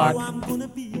 Ronnie Walk.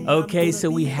 Okay, so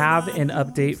we have an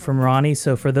update from Ronnie.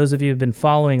 So for those of you who have been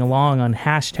following along on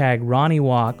hashtag Ronnie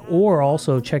Walk, or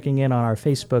also checking in on our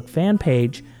Facebook fan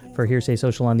page for Hearsay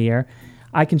Social on the Air,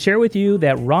 I can share with you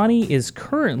that Ronnie is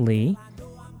currently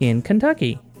in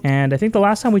Kentucky. And I think the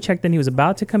last time we checked in, he was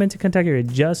about to come into Kentucky, or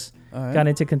had just got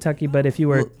into Kentucky. But if you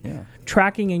were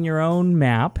tracking in your own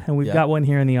map, and we've got one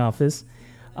here in the office,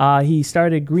 he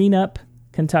started Greenup,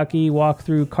 Kentucky, walked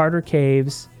through Carter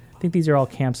Caves. I think these are all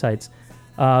campsites.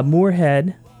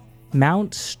 Moorhead,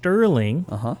 Mount Sterling,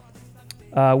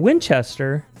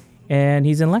 Winchester, and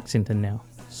he's in Lexington now.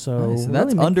 So nice.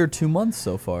 That's under 2 months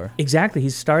so far. Exactly.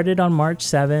 He started on March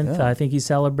 7th. I think he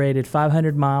celebrated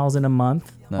 500 miles in a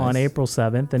month on April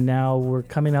 7th, and now we're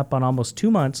coming up on almost 2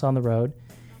 months on the road,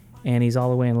 and he's all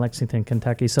the way in Lexington,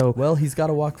 Kentucky. So he's got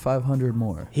to walk 500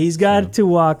 more. He's got to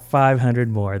walk 500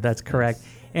 more. That's correct. Yes.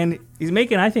 And he's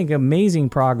making, I think, amazing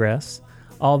progress.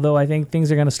 Although I think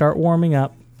things are going to start warming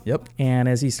up. Yep. And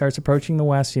as he starts approaching the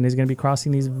West, he's going to be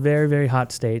crossing these very, very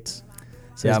hot states.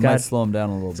 So it might slow him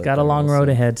down a little bit. He's got a long road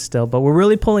ahead still. But we're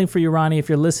really pulling for you, Ronnie. If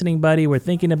you're listening, buddy, we're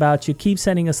thinking about you. Keep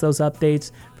sending us those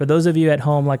updates. For those of you at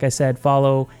home, like I said,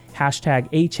 follow hashtag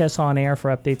HS on air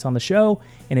for updates on the show.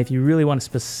 And if you really want to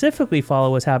specifically follow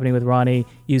what's happening with Ronnie,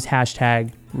 use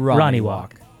hashtag Ronnie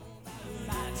Walk.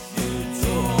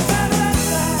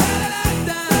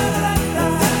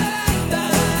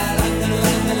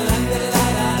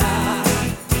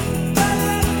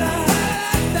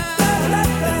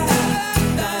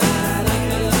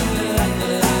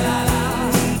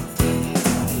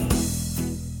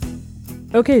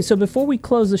 Okay, so before we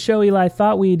close the show, Eli, I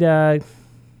thought we'd... okay,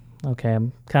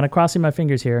 I'm kind of crossing my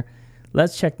fingers here.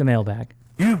 Let's check the mailbag.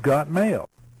 You've got mail.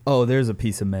 Oh, there's a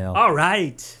piece of mail. All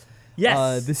right.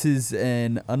 Yes. This is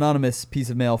an anonymous piece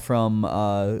of mail from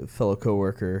a fellow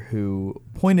coworker who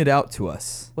pointed out to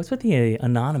us. What's with the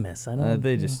anonymous? I don't.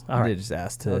 They just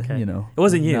asked to, It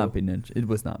wasn't you. Not be it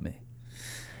was not me.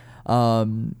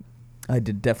 I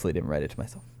definitely didn't write it to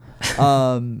myself.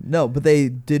 No, but they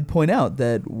did point out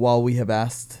that while we have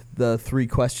asked the 3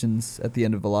 questions at the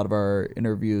end of a lot of our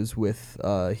interviews with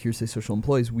Hearsay Social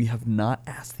employees, we have not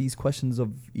asked these questions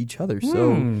of each other.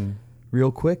 So,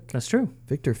 real quick. That's true.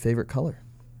 Victor, favorite color?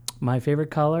 My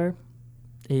favorite color?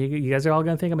 You guys are all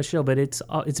going to think I'm a shill, but it's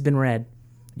been red.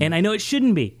 And I know it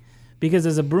shouldn't be, because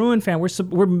as a Bruin fan,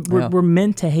 we're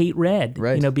meant to hate red.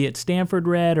 Right. You know, be it Stanford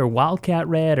red or Wildcat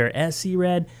red or SC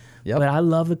red. Yep. But I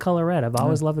love the color red. I've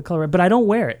always loved the color red. But I don't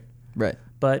wear it. Right.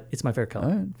 But it's my favorite color.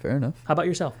 All right, fair enough. How about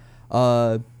yourself?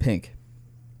 Pink.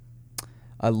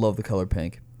 I love the color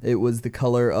pink. It was the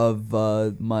color of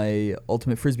my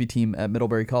ultimate Frisbee team at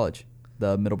Middlebury College.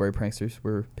 The Middlebury Pranksters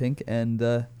were pink, and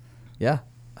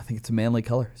I think it's a manly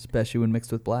color, especially when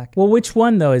mixed with black. Well, which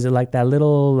one, though? Is it like that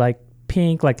little, like,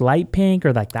 pink, like light pink,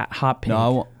 or like that hot pink?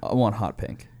 No, I want hot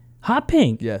pink. Hot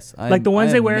pink? Yes. Like the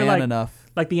ones they wear, like enough.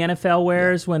 Like the NFL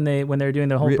wears when they're doing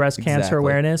the whole breast cancer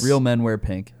awareness. Real men wear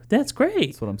pink. That's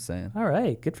great. That's what I'm saying. All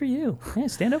right, good for you. Yeah,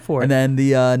 stand up for it. And then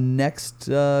the next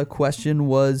question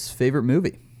was favorite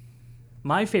movie.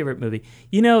 My favorite movie.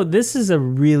 You know, this is a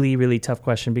really, really tough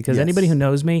question, because anybody who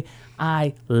knows me,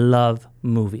 I love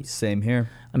movies. Same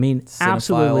here. I mean, Cinephile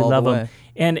absolutely all love the them.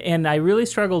 way. And I really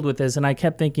struggled with this, and I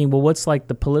kept thinking, well, what's like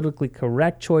the politically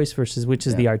correct choice versus which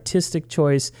is the artistic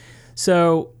choice?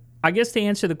 So I guess to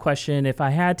answer the question, if I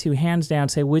had to hands down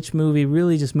say which movie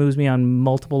really just moves me on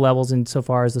multiple levels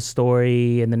insofar as the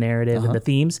story and the narrative and the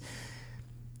themes,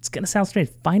 it's going to sound strange.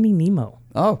 Finding Nemo.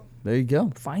 Oh, there you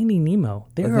go. Finding Nemo.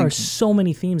 There are so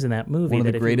many themes in that movie. One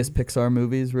of the greatest Pixar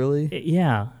movies, really.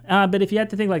 Yeah. But if you had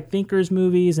to think like Thinkers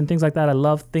movies and things like that, I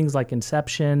love things like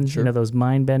Inception, you know, those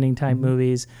mind-bending type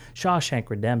movies. Shawshank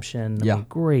Redemption. I mean,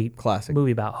 great classic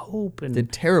movie about hope. And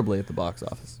did terribly at the box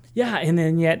office. Yeah, and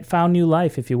then yet found new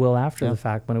life, if you will, after the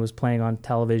fact when it was playing on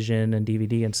television and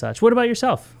DVD and such. What about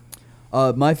yourself?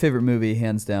 My favorite movie,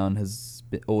 hands down, has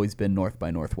always been North by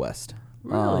Northwest.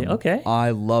 Really? Okay.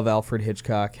 I love Alfred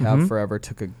Hitchcock. Have forever.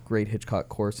 Took a great Hitchcock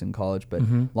course in college, but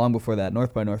long before that,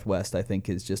 North by Northwest, I think,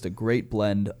 is just a great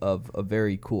blend of a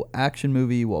very cool action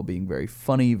movie while being very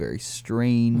funny, very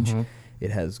strange.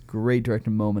 It has great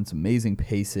directing moments, amazing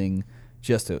pacing,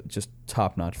 just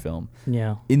top-notch film.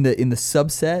 Yeah. In the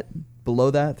subset below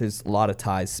that, there's a lot of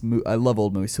ties. I love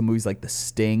old movies. Some movies like The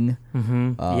Sting,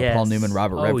 Paul Newman,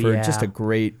 Robert Redford, just a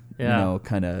great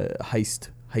kind of heist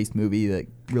movie that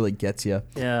really gets you.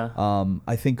 Yeah.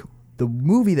 I think the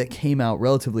movie that came out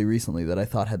relatively recently that I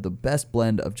thought had the best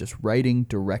blend of just writing,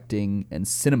 directing, and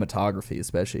cinematography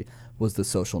especially was The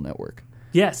Social Network.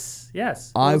 Yes.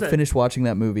 I finished watching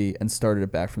that movie and started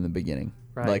it back from the beginning,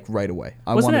 like right away.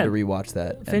 I wanted to rewatch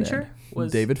that. Fincher?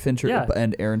 David Fincher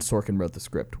and Aaron Sorkin wrote the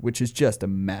script, which is just a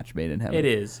match made in heaven. It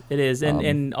is.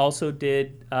 And also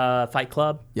did Fight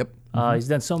Club. Yep. He's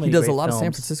done so many. He does great a lot films. of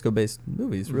San Francisco-based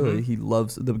movies. Really, he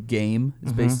loves The Game.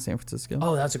 Is based in San Francisco.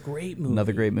 Oh, that's a great movie.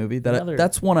 Another great movie.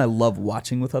 That's one I love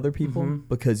watching with other people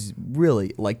because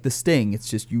really, like The Sting, it's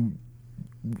just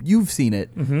you've seen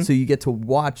it, so you get to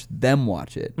watch them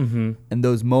watch it, and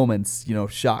those moments,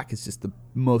 shock is just the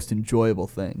most enjoyable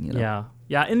thing. Yeah.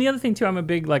 And the other thing too, I'm a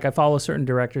big I follow certain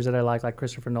directors that I like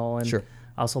Christopher Nolan. Sure.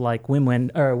 I also like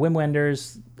Wim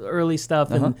Wenders' early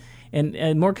stuff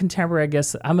and more contemporary. I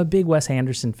guess I'm a big Wes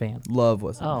Anderson fan. Love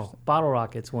Wes Anderson. Oh, Bottle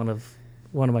Rocket's one of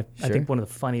my I think one of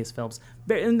the funniest films.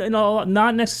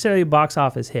 Not necessarily a box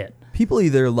office hit. People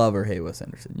either love or hate Wes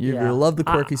Anderson. You either love the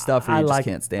quirky stuff or you just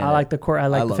can't stand it. I like the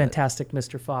Fantastic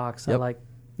Mr. Fox. Yep. I like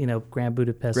Grand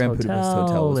Budapest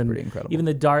Hotel was and pretty incredible. Even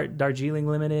the Darjeeling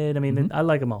Limited. I mean, I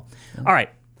like them all. Yeah. All right,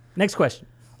 next question.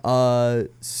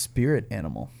 Spirit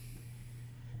animal.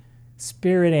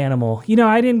 Spirit animal.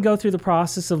 I didn't go through the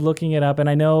process of looking it up, and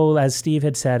I know, as Steve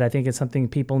had said, I think it's something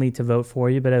people need to vote for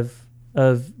you. But of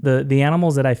the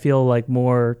animals that I feel like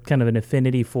more kind of an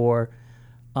affinity for,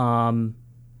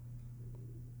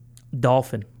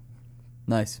 dolphin.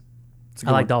 Nice.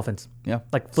 I like dolphins. Yeah.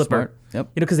 Like Flipper. Smart.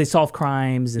 Yep. Because they solve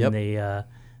crimes and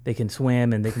they can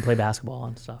swim and they can play basketball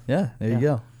and stuff. Yeah. There you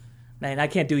go. And I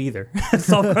can't do either.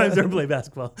 Solve crimes or play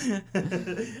basketball. How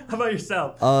about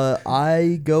yourself?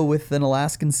 I go with an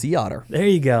Alaskan sea otter. There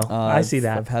you go. I see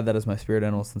that. I've had that as my spirit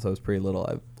animal since I was pretty little.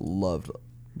 I've loved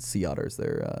sea otters.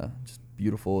 They're just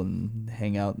beautiful and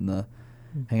hang out in the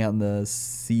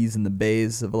seas and the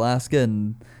bays of Alaska,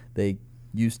 and they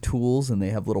use tools, and they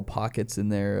have little pockets in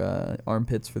their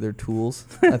armpits for their tools.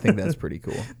 I think that's pretty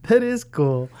cool. That is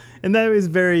cool, and that is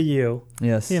very you.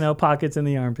 Yes, pockets in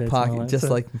the armpits.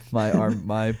 Like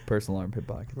my personal armpit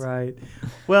pockets. Right.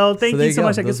 Well, thank you so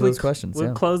much. I guess we'll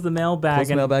close the mailbag.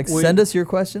 Send us your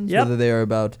questions, whether they are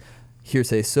about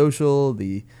Hearsay Social,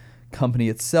 the company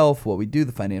itself, what we do,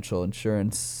 the financial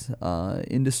insurance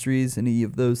industries, any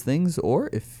of those things, or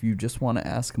if you just want to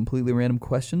ask completely random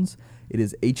questions, it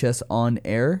is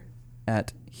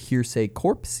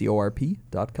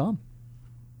hsonair@hearsaycorp.com.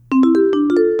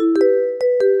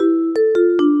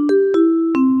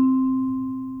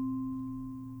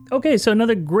 Okay, so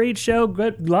another great show.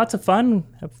 Good, lots of fun.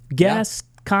 Guests,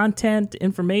 content,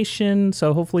 information.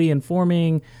 So hopefully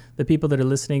informing the people that are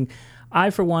listening.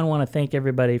 I, for one, want to thank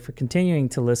everybody for continuing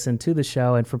to listen to the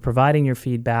show and for providing your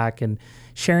feedback and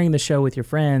sharing the show with your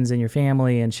friends and your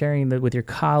family and sharing it with your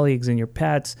colleagues and your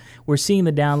pets. We're seeing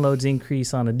the downloads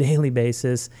increase on a daily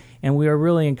basis, and we are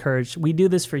really encouraged. We do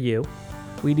this for you.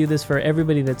 We do this for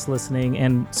everybody that's listening,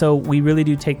 and so we really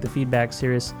do take the feedback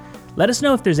serious. Let us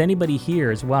know if there's anybody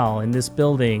here as well in this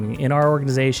building, in our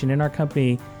organization, in our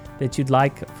company, that you'd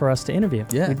like for us to interview.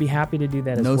 Yeah. We'd be happy to do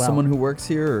that as know well. Someone who works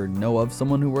here or know of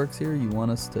someone who works here you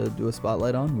want us to do a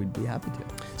spotlight on, we'd be happy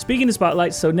to. Speaking of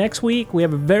spotlights, so next week we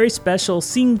have a very special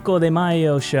Cinco de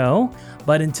Mayo show.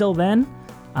 But until then,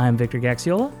 I'm Victor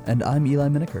Gaxiola. And I'm Eli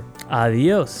Miniker.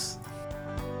 Adios.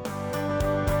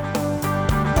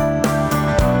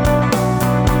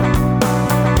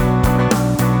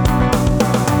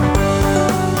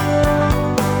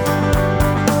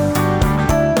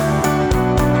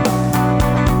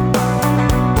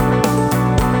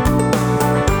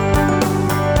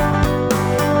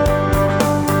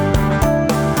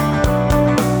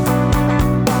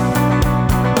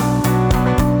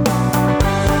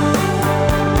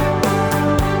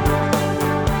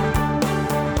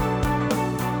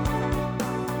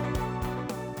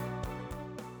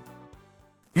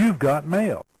 You've got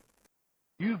mail.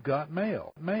 You've got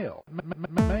mail. Mail.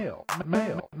 Mail.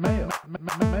 Mail. Mail.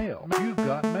 Mail. You've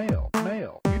got mail.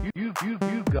 Mail. You've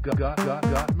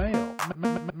got mail.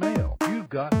 Mail. You've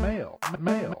got mail.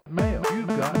 Mail. Mail. You've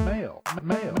got mail.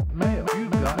 Mail. Mail. You've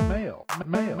got mail.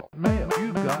 Mail. Mail.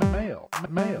 You've got mail.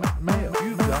 Mail. Mail.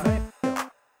 You've got mail.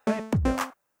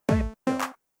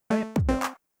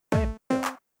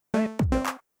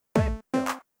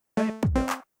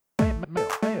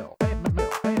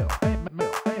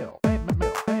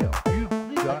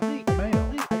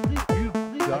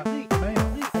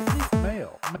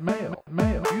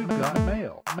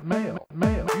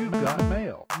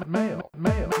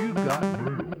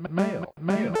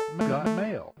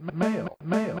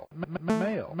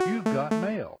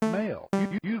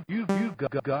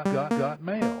 Got